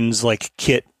Traditions like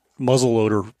kit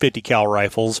muzzleloader 50 cal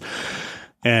rifles,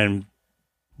 and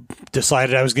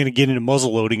decided I was going to get into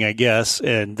muzzleloading, I guess,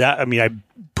 and I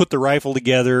put the rifle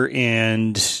together,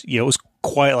 and it was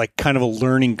quite like kind of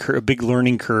a big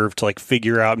learning curve to like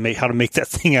figure out how to make that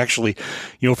thing actually,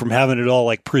 from having it all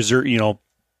like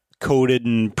coated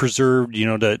and preserved,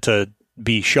 to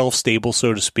be shelf stable,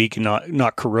 so to speak, and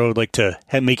not corrode, like to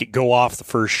make it go off the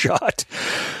first shot.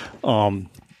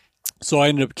 So I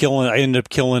ended up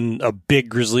killing a big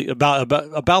grizzly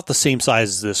about the same size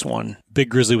as this one, big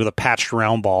grizzly with a patched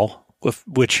round ball,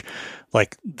 which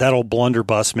like that old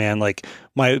blunderbuss, man. Like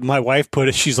my wife put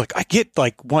it, she's like, I get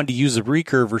like wanting to use a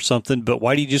recurve or something, but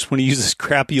why do you just want to use this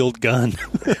crappy old gun?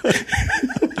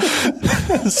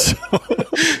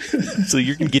 so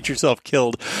you can get yourself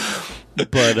killed.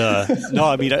 But no,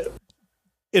 I mean,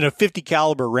 in a 50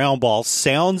 caliber round ball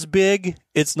sounds big.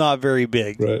 It's not very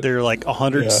big. Right. They're like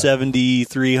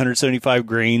 173, 175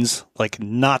 grains, like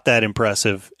not that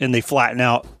impressive. And they flatten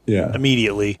out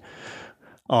immediately.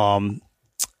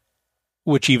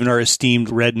 Which even our esteemed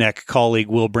redneck colleague,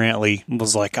 Will Brantley,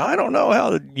 was like, I don't know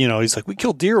how, he's like, we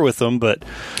killed deer with them. But,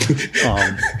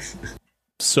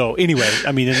 so anyway,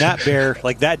 I mean, in that bear,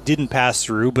 like that didn't pass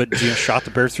through, but shot the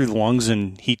bear through the lungs,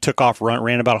 and he took off,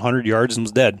 ran about 100 yards and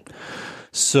was dead.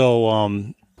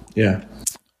 So,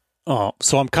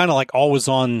 so I'm kind of like always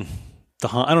on the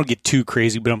hunt. I don't get too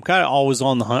crazy, but I'm kind of always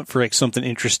on the hunt for like something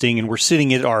interesting. And we're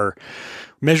sitting at our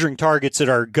measuring targets at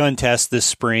our gun test this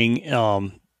spring.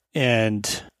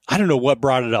 And I don't know what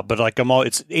brought it up, but like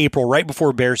it's April, right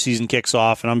before bear season kicks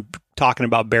off, and I'm talking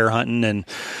about bear hunting. And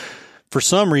for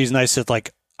some reason I said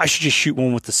like, I should just shoot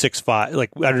one with the 6.5.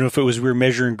 Like, I don't know if it was, we were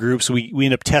measuring groups. We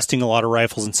end up testing a lot of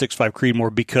rifles in 6.5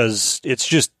 Creedmoor because it's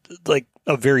just like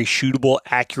a very shootable,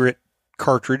 accurate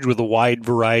cartridge with a wide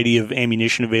variety of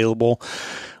ammunition available.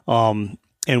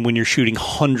 And when you're shooting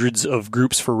hundreds of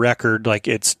groups for record, like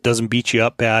it doesn't beat you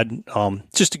up bad.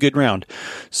 It's just a good round.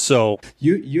 So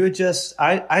you just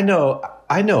I know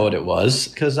what it was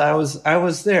because I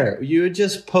was there. You had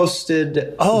just posted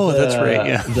that's right,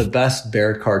 yeah, the best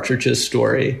bear cartridges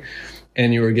story,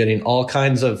 and you were getting all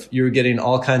kinds of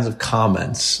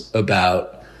comments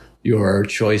about your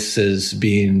choices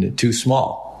being too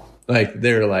small. Like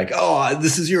they're like, "Oh,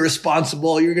 this is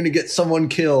irresponsible. You're going to get someone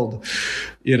killed."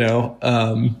 You know,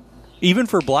 even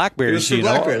for black bears,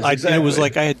 exactly. It was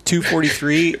like I had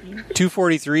 243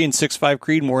 and 6.5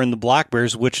 Creedmoor in the black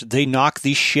bears, which they knock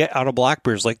the shit out of black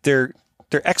bears. Like they're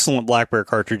excellent black bear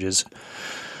cartridges.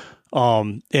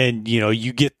 And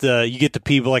you get the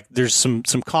people, like there's some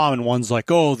common ones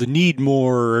like, oh, the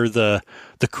Needmore or the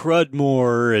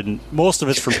Crudmore, and most of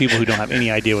it's from people who don't have any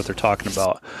idea what they're talking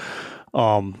about.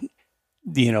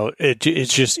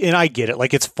 It's just, and I get it.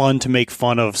 Like it's fun to make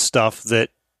fun of stuff that,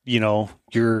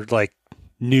 you're like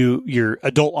you're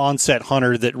adult onset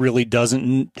hunter that really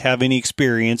doesn't have any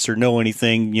experience or know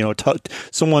anything.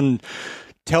 Someone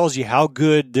tells you how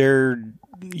good their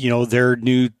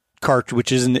new cartridge,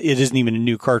 which isn't even a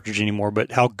new cartridge anymore,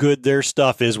 but how good their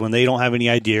stuff is when they don't have any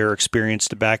idea or experience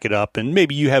to back it up. And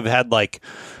maybe you have had like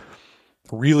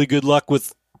really good luck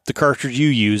with the cartridge you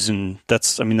use, and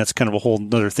that's kind of a whole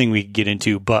other thing we could get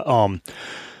into. But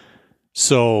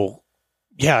so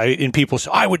yeah, and people say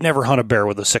I would never hunt a bear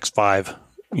with a 6.5.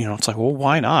 It's like, well,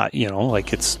 why not?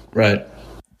 Like it's right.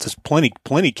 It's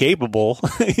plenty capable.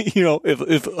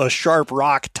 If a sharp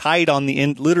rock tied on the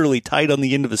end, literally tied on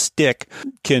the end of a stick,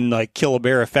 can like kill a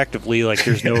bear effectively, like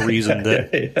there's no reason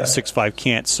that 6.5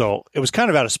 can't. So it was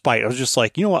kind of out of spite. I was just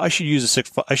like, you know what, I should use a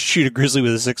 6.5. I should shoot a grizzly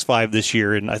with a 6.5 this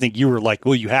year. And I think you were like,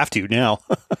 well, you have to now.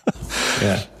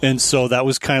 Yeah. And so that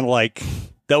was kind of like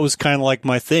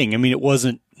my thing. I mean, it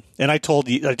wasn't. And I told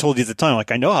you at the time,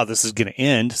 like, I know how this is going to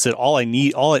end. I said,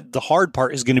 the hard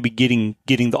part is going to be getting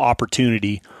the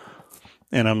opportunity.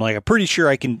 And I'm like, I'm pretty sure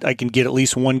I can get at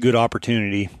least one good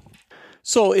opportunity.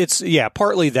 So it's,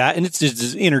 partly that. And it's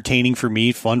just entertaining for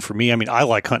me, fun for me. I mean, I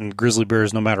like hunting grizzly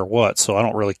bears no matter what. So I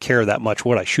don't really care that much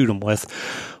what I shoot them with.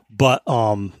 But,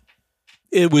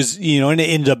 it was, and it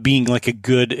ended up being like a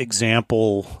good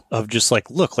example of just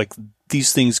like, look, like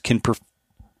these things can,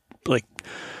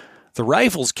 the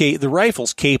rifle's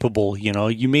capable,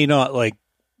 you may not like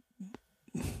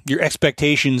your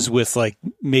expectations with like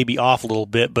maybe off a little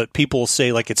bit, but people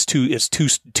say like it's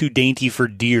too dainty for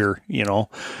deer,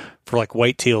 for like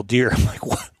white-tailed deer. I'm like,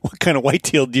 what kind of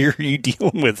white-tailed deer are you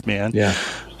dealing with, man? Yeah.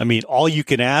 I mean, all you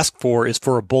can ask for is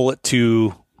for a bullet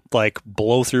to like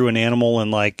blow through an animal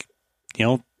and like,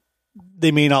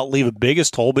 they may not leave a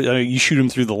biggest hole, but you shoot them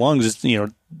through the lungs. It's,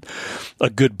 a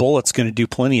good bullet's going to do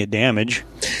plenty of damage.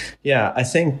 Yeah, I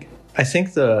think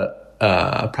the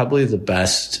probably the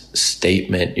best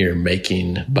statement you're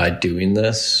making by doing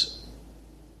this,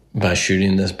 by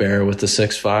shooting this bear with the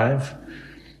 6.5,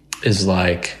 is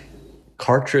like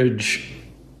cartridge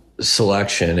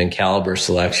selection and caliber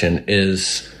selection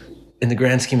is, in the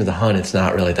grand scheme of the hunt, it's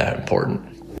not really that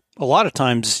important. A lot of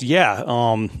times, yeah.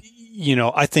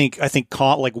 I think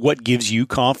like what gives you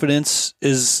confidence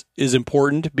is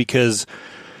important, because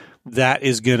that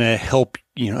is going to help.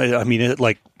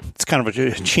 It's kind of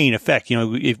a chain effect.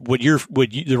 If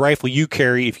the rifle you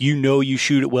carry, if you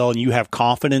shoot it well and you have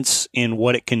confidence in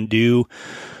what it can do,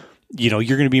 you're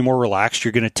going to be more relaxed.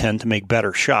 You're going to tend to make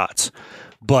better shots.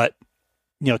 But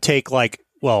take like,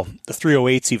 well, the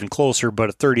 308's even closer, but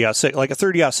a 30-06, like a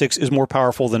 30-06 is more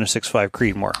powerful than a 6.5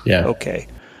 Creedmoor. Yeah. Okay,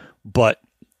 but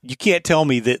you can't tell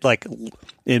me that, like,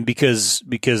 and because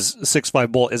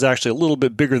 6.5 bullet is actually a little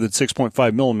bit bigger than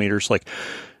 6.5 millimeters, like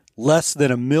less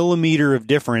than a millimeter of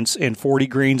difference in 40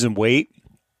 grains in weight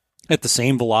at the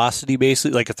same velocity,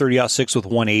 basically, like a 30-06 with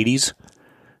 180s,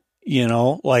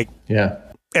 like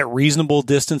at reasonable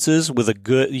distances with a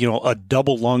good, a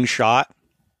double lung shot,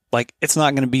 like it's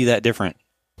not going to be that different.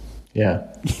 Yeah.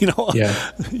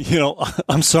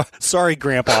 I'm sorry,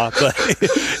 Grandpa, but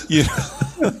you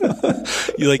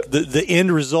like the end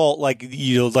result, like,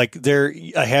 like they're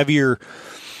a heavier,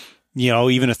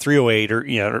 even a 308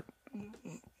 or,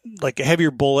 like a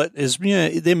heavier bullet is,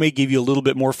 they may give you a little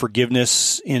bit more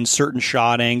forgiveness in certain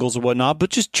shot angles and whatnot, but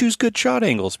just choose good shot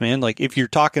angles, man. Like if you're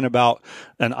talking about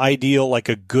an ideal, like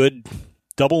a good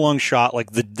double lung shot,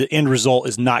 like the end result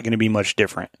is not going to be much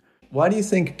different. Why do you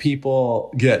think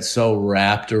people get so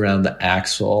wrapped around the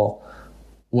axle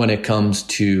when it comes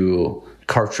to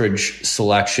cartridge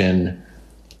selection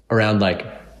around like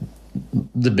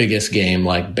the biggest game,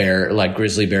 like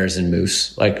grizzly bears and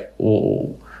moose? Like,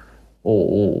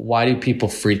 why do people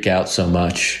freak out so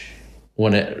much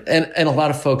and a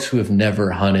lot of folks who have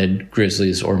never hunted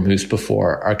grizzlies or moose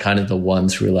before are kind of the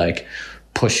ones who are like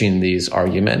pushing these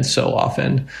arguments so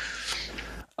often.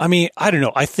 I mean, I don't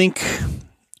know. I think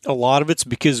a lot of it's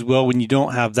because, well, when you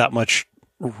don't have that much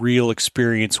real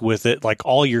experience with it, like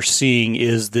all you're seeing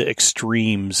is the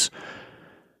extremes,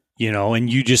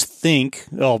 and you just think,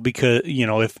 oh, because,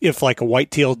 if like a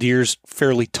white-tailed deer's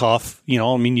fairly tough,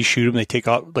 I mean, you shoot them, they take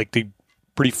out, like they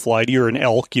pretty flighty, or an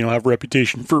elk, have a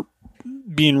reputation for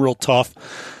being real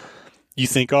tough. You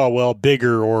think, oh, well,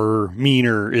 bigger or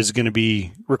meaner is going to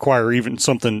require even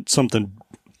something,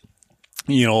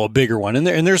 a bigger one.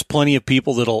 And there's plenty of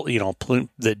people that'll,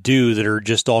 that are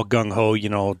just all gung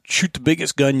ho, shoot the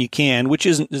biggest gun you can, which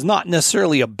is not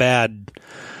necessarily a bad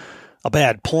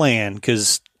plan,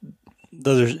 because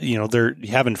they're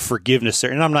having forgiveness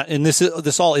there. And I'm not, and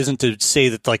this all isn't to say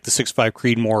that like the 6.5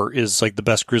 Creedmoor is like the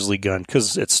best Grizzly gun,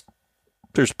 because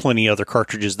there's plenty of other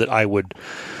cartridges that I would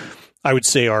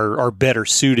say are better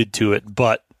suited to it.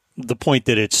 But the point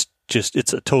that it's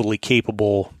a totally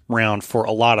capable round for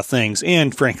a lot of things.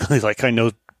 And frankly, like I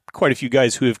know quite a few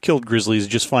guys who have killed grizzlies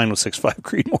just fine with 6.5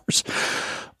 Creedmoors.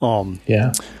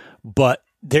 Yeah. But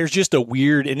there's just a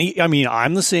weird,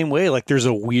 I'm the same way. Like there's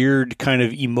a weird kind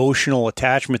of emotional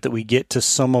attachment that we get to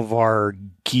some of our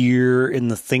gear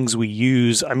and the things we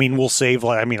use. I mean, I'll save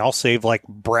like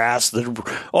brass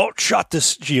that, shot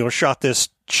this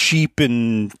sheep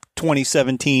in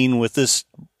 2017 with this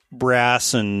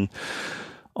brass, and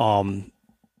and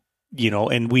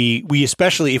we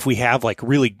especially if we have like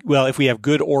really, well, if we have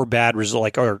good or bad result,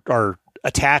 like our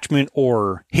attachment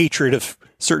or hatred of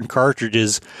certain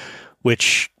cartridges,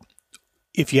 which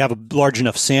if you have a large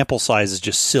enough sample size is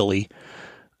just silly,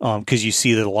 because you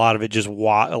see that a lot of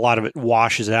it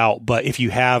washes out. But if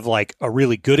you have like a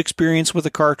really good experience with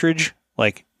a cartridge,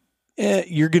 like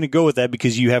you're going to go with that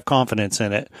because you have confidence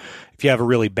in it. If you have a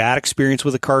really bad experience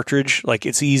with a cartridge, like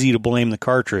it's easy to blame the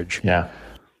cartridge. Yeah.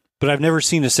 But I've never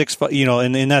seen a 6.5,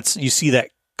 and that's, you see that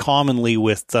commonly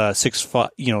with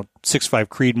 6.5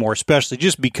 Creedmoor, especially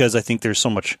just because I think there's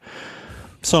some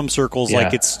circles,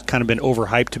 like it's kind of been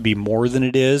overhyped to be more than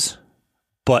it is,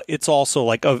 but it's also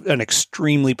like an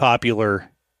extremely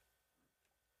popular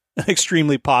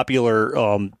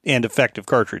and effective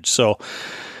cartridge. So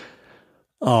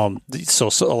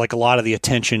like a lot of the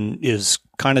attention is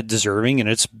kind of deserving, and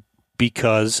it's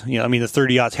because, the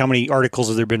 30-aught, how many articles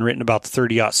have there been written about the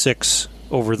 30-06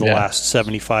 over the last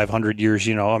 7,500 years?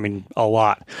 A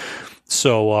lot.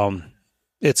 So,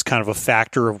 it's kind of a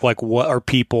factor of like, what are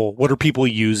people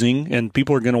using, and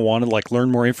people are going to want to like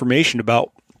learn more information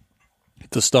about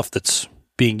the stuff that's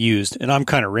being used. And I'm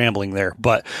kind of rambling there,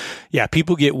 but yeah,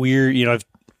 people get weird.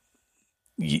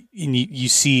 You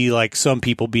see like some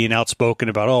people being outspoken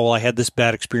about, oh, well, I had this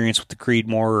bad experience with the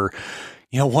Creedmoor, or,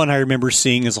 one I remember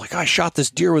seeing is like, I shot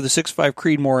this deer with a 6.5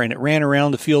 Creedmoor and it ran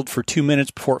around the field for 2 minutes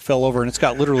before it fell over, and it's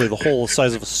got literally the hole the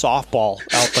size of a softball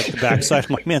out like the backside.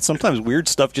 I'm like, man, sometimes weird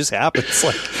stuff just happens.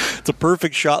 Like it's a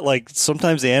perfect shot. Like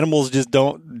sometimes the animals just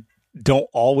don't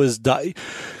always die.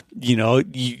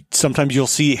 Sometimes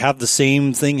you'll have the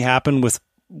same thing happen with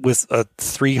a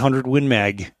 300 Win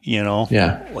Mag,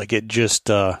 Yeah. Like it just,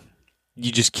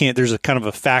 you just can't, there's a kind of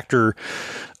a factor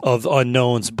of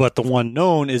unknowns, but the one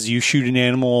known is you shoot an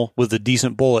animal with a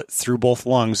decent bullet through both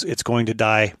lungs, it's going to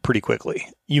die pretty quickly.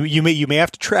 You may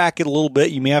have to track it a little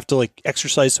bit, you may have to like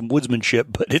exercise some woodsmanship,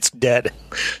 but it's dead.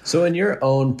 So in your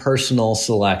own personal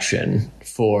selection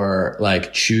for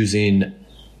like choosing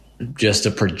just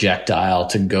a projectile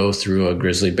to go through a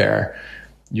grizzly bear,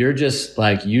 you're just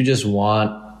like, you just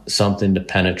want something to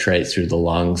penetrate through the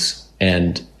lungs,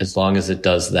 and as long as it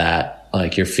does that,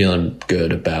 like you're feeling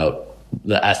good about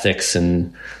the ethics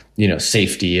and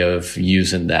safety of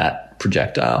using that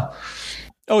projectile.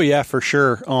 Oh yeah, for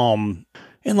sure. And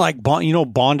like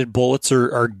bonded bullets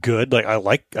are good. Like I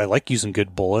like using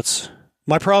good bullets.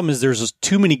 My problem is there's just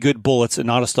too many good bullets and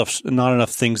not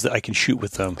enough things that I can shoot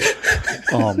with them.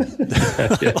 I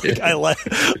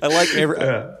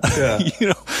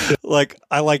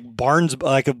like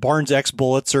Barnes X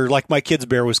bullets, or like my kid's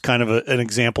bear was kind of an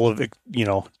example of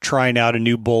trying out a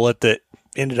new bullet that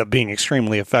ended up being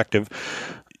extremely effective.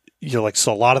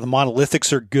 So a lot of the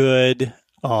monolithics are good.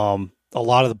 A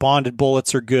lot of the bonded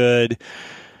bullets are good.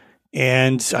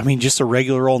 And just a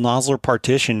regular old nozzler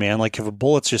partition, man. Like if a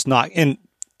bullet's just not, and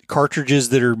cartridges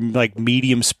that are like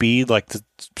medium speed, like the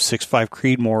 6.5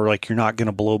 Creedmoor, like you're not going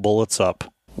to blow bullets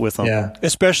up with them. Yeah.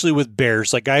 Especially with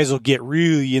bears. Like guys will get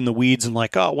really in the weeds and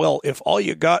like, oh, well, if all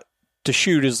you got to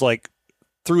shoot is like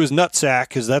through his nutsack,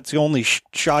 because that's the only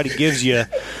shot he gives you,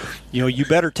 you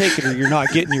better take it or you're not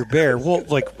getting your bear. Well,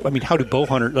 like, I mean, how do bow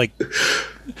hunters, like,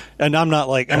 and I'm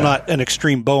not an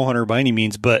extreme bow hunter by any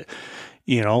means, but,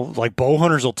 like bow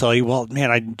hunters will tell you, well,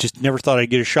 man, I just never thought I'd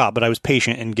get a shot, but I was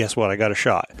patient and guess what? I got a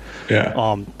shot.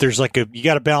 Yeah. There's like you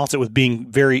got to balance it with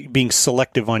being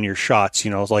selective on your shots.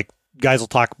 Like guys will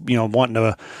talk, wanting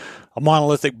a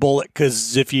monolithic bullet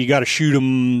because if you got to shoot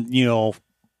them,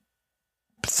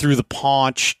 through the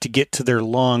paunch to get to their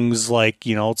lungs, like,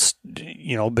 it's,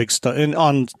 big stuff. And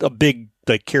on a big,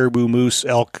 like, caribou, moose,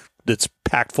 elk that's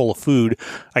packed full of food,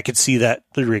 I could see that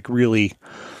like really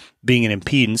being an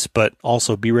impedance, but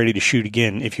also be ready to shoot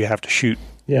again if you have to shoot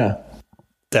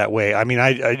that way. I mean,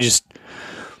 I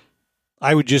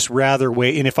would just rather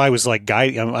wait. And if I was like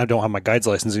guiding, I don't have my guide's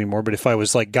license anymore, but if I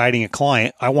was like guiding a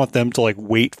client, I want them to like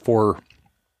wait for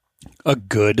a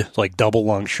good, like double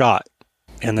lung shot.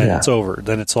 And then it's over.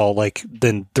 Then it's all like,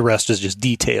 then the rest is just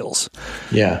details.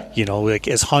 Yeah. Like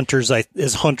as hunters, I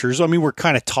mean, we're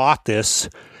kind of taught this,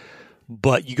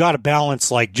 but you got to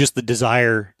balance like just the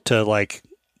desire to like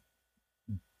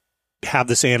have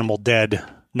this animal dead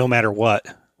no matter what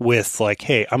with like,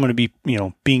 hey, I'm going to be,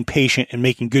 being patient and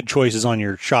making good choices on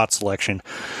your shot selection.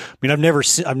 I mean, I've never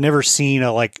seen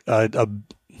a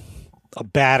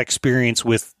bad experience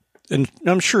with, and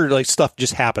I'm sure like stuff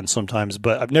just happens sometimes,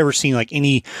 but I've never seen like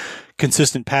any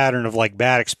consistent pattern of like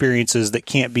bad experiences that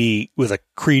can't be with a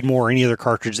Creedmoor or any other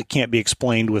cartridge that can't be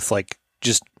explained with like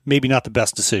just maybe not the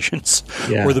best decisions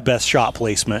or the best shot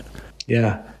placement.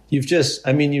 Yeah. You've just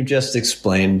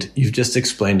explained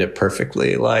it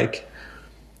perfectly, like,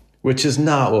 which is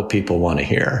not what people want to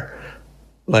hear.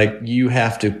 Like, you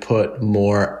have to put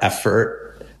more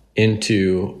effort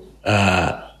into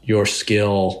your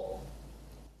skill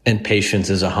and patience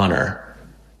as a hunter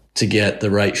to get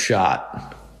the right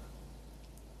shot.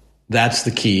 That's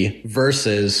the key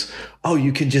versus,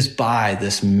 you can just buy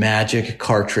this magic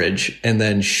cartridge and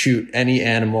then shoot any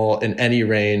animal in any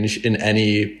range, in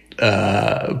any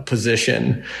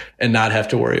position and not have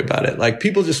to worry about it. Like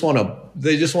people just want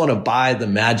to buy the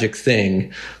magic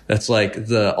thing that's like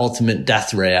the ultimate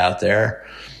death ray out there.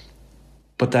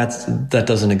 But that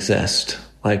doesn't exist.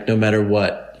 Like no matter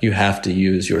what, you have to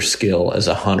use your skill as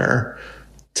a hunter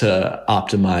to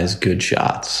optimize good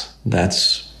shots.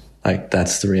 That's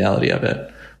the reality of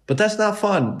it. But that's not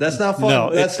fun. That's not fun.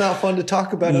 No, that's not fun to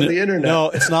talk about on the internet. No,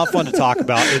 it's not fun to talk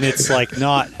about. And it's like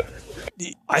not,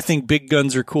 I think big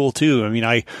guns are cool too. I mean,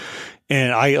 I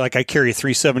carry a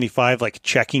 375, like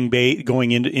checking bait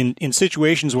going in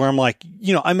situations where I'm like,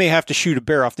 I may have to shoot a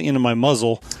bear off the end of my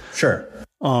muzzle. Sure.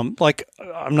 Like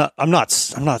I'm not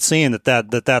saying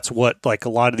that's what like a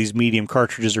lot of these medium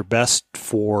cartridges are best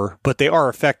for, but they are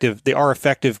effective. They are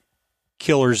effective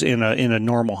killers in a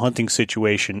normal hunting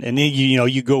situation. And then,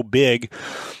 you go big,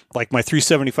 like my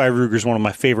 375 Ruger is one of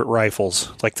my favorite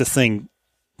rifles. Like the thing,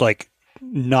 like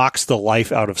knocks the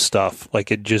life out of stuff.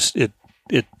 Like it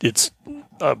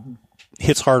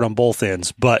hits hard on both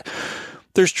ends, but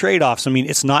there's trade-offs. I mean,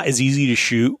 it's not as easy to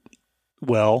shoot.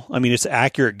 Well, I mean, it's an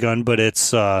accurate gun, but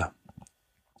it's not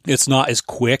as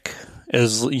quick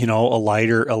as, a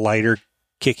lighter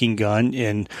kicking gun.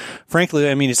 And frankly,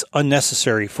 I mean, it's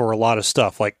unnecessary for a lot of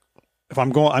stuff. Like if I'm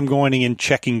going in and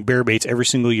checking bear baits every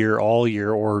single year, all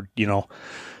year, or,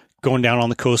 going down on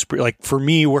the coast, like for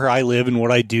me, where I live and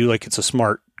what I do, like it's a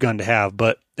smart gun to have,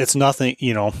 but it's nothing,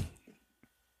 even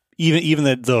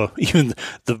the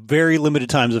very limited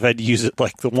times I've had to use it,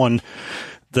 like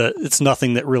it's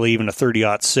nothing that really even a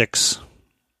 30-06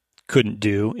 couldn't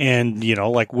do. And,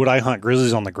 like, would I hunt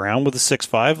grizzlies on the ground with a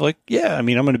 6.5? Like, yeah, I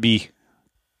mean, I'm going to be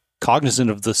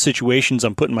cognizant of the situations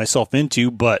I'm putting myself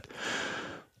into, but,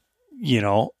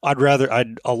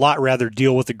 I'd a lot rather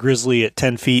deal with a grizzly at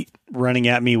 10 feet running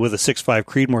at me with a 6.5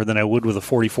 Creedmoor than I would with a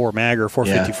 44 mag or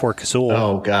 454 Cazul.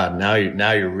 Oh God. Now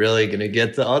you're really going to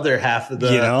get the other half of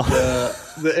the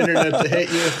internet to hate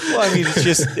you. Well, I mean, it's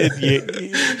just,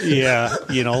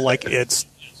 like it's,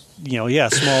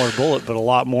 smaller bullet, but a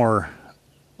lot more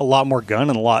gun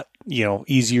and a lot,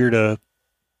 easier to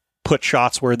put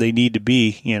shots where they need to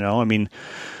be, I mean,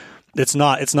 it's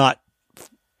not,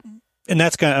 and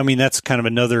that's kind of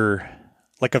another,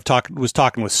 like was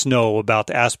talking with Snow about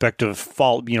the aspect of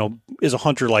as a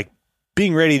hunter, like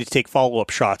being ready to take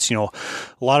follow-up shots. A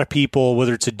lot of people,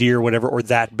 whether it's a deer or whatever, or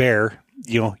that bear,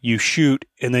 you shoot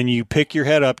and then you pick your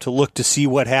head up to look to see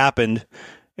what happened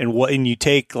and you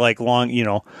take like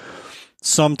long,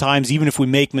 sometimes even if we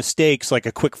make mistakes, like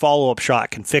a quick follow-up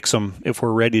shot can fix them if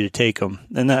we're ready to take them.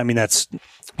 And that's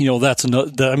another,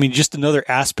 just another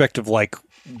aspect of like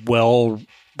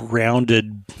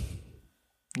well-rounded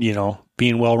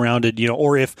being well-rounded,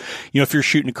 or if you're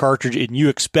shooting a cartridge and you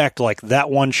expect like that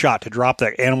one shot to drop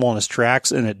that animal in his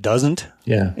tracks and it doesn't.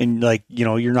 Yeah. And like,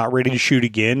 you're not ready to shoot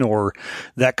again, or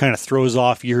that kind of throws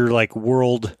off your like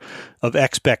world of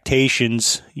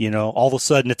expectations, all of a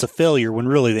sudden it's a failure when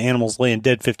really the animal's laying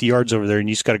dead 50 yards over there and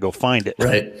you just got to go find it.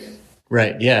 Right.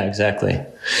 Right. Yeah, exactly.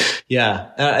 Yeah.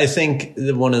 I think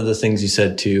one of the things you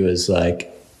said too is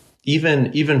like,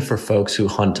 even for folks who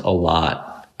hunt a lot,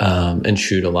 and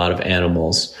shoot a lot of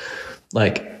animals,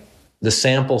 like the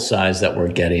sample size that we're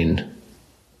getting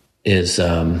is,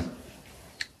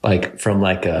 like from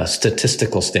like a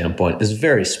statistical standpoint is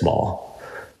very small.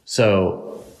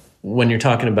 So when you're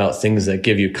talking about things that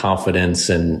give you confidence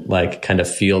and like kind of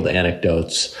field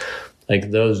anecdotes,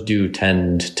 like those do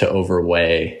tend to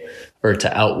overweigh or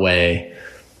to outweigh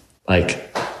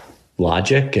like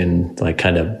logic and like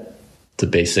kind of the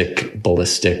basic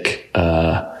ballistic,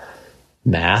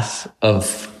 math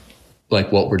of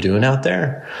like what we're doing out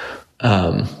there.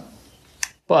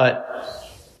 But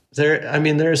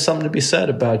there is something to be said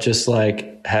about just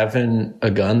like having a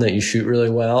gun that you shoot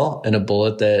really well and a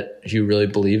bullet that you really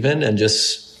believe in and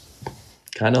just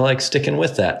kind of like sticking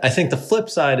with that. I think the flip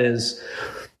side is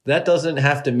that doesn't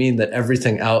have to mean that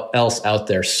everything else out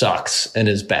there sucks and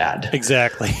is bad.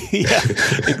 Exactly. Yeah,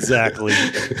 exactly.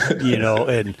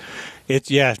 And it's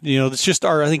just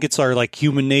I think it's our like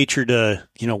human nature to,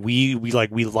 we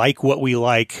like what we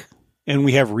like and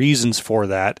we have reasons for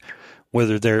that,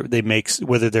 whether they're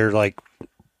like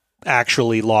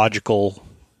actually logical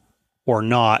or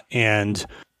not. And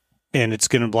it's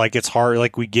going to like, it's hard.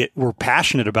 Like we're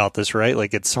passionate about this, right?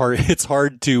 Like it's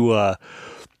hard to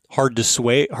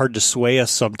sway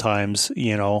us sometimes,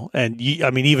 and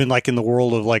even like in the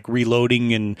world of like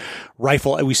reloading and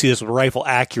rifle, we see this with rifle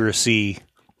accuracy.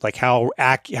 Like how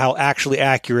actually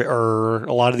accurate are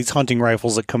a lot of these hunting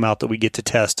rifles that come out that we get to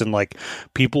test, and like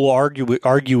people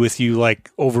argue with you like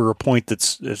over a point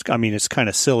it's kind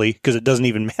of silly because it doesn't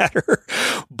even matter.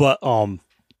 But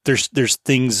there's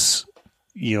things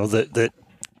that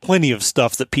plenty of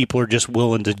stuff that people are just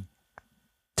willing to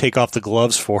take off the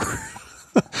gloves for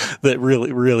that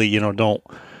really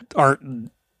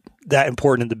aren't that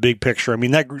important in the big picture. I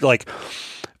mean that like.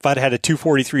 If I'd had a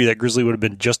 243, that grizzly would have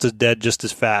been just as dead, just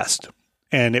as fast,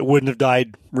 and it wouldn't have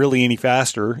died really any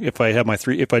faster if I'd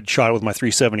shot it with my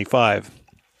 375.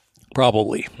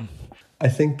 Probably. I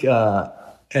think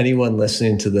anyone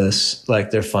listening to this, like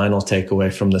their final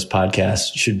takeaway from this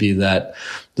podcast should be that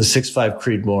the 6.5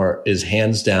 Creedmoor is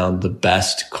hands down the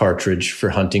best cartridge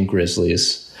for hunting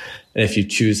grizzlies. And if you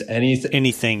choose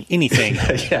anything,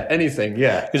 yeah, anything,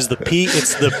 yeah, is the peak.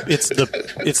 It's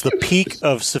the peak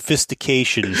of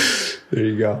sophistication. There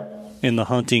you go. In the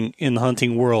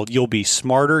hunting world, you'll be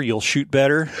smarter. You'll shoot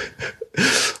better.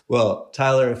 Well,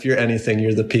 Tyler, if you're anything,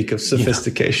 you're the peak of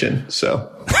sophistication. Yeah.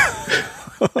 So,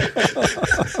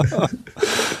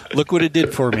 look what it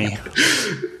did for me.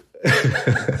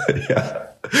 Yeah.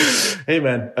 Hey,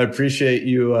 man, I appreciate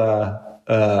you.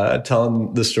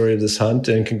 Telling the story of this hunt,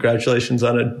 and congratulations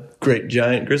on a great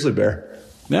giant grizzly bear.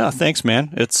 Yeah, thanks, man.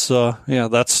 It's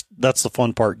that's the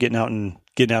fun part, getting out and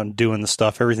doing the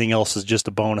stuff. Everything else is just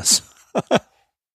a bonus.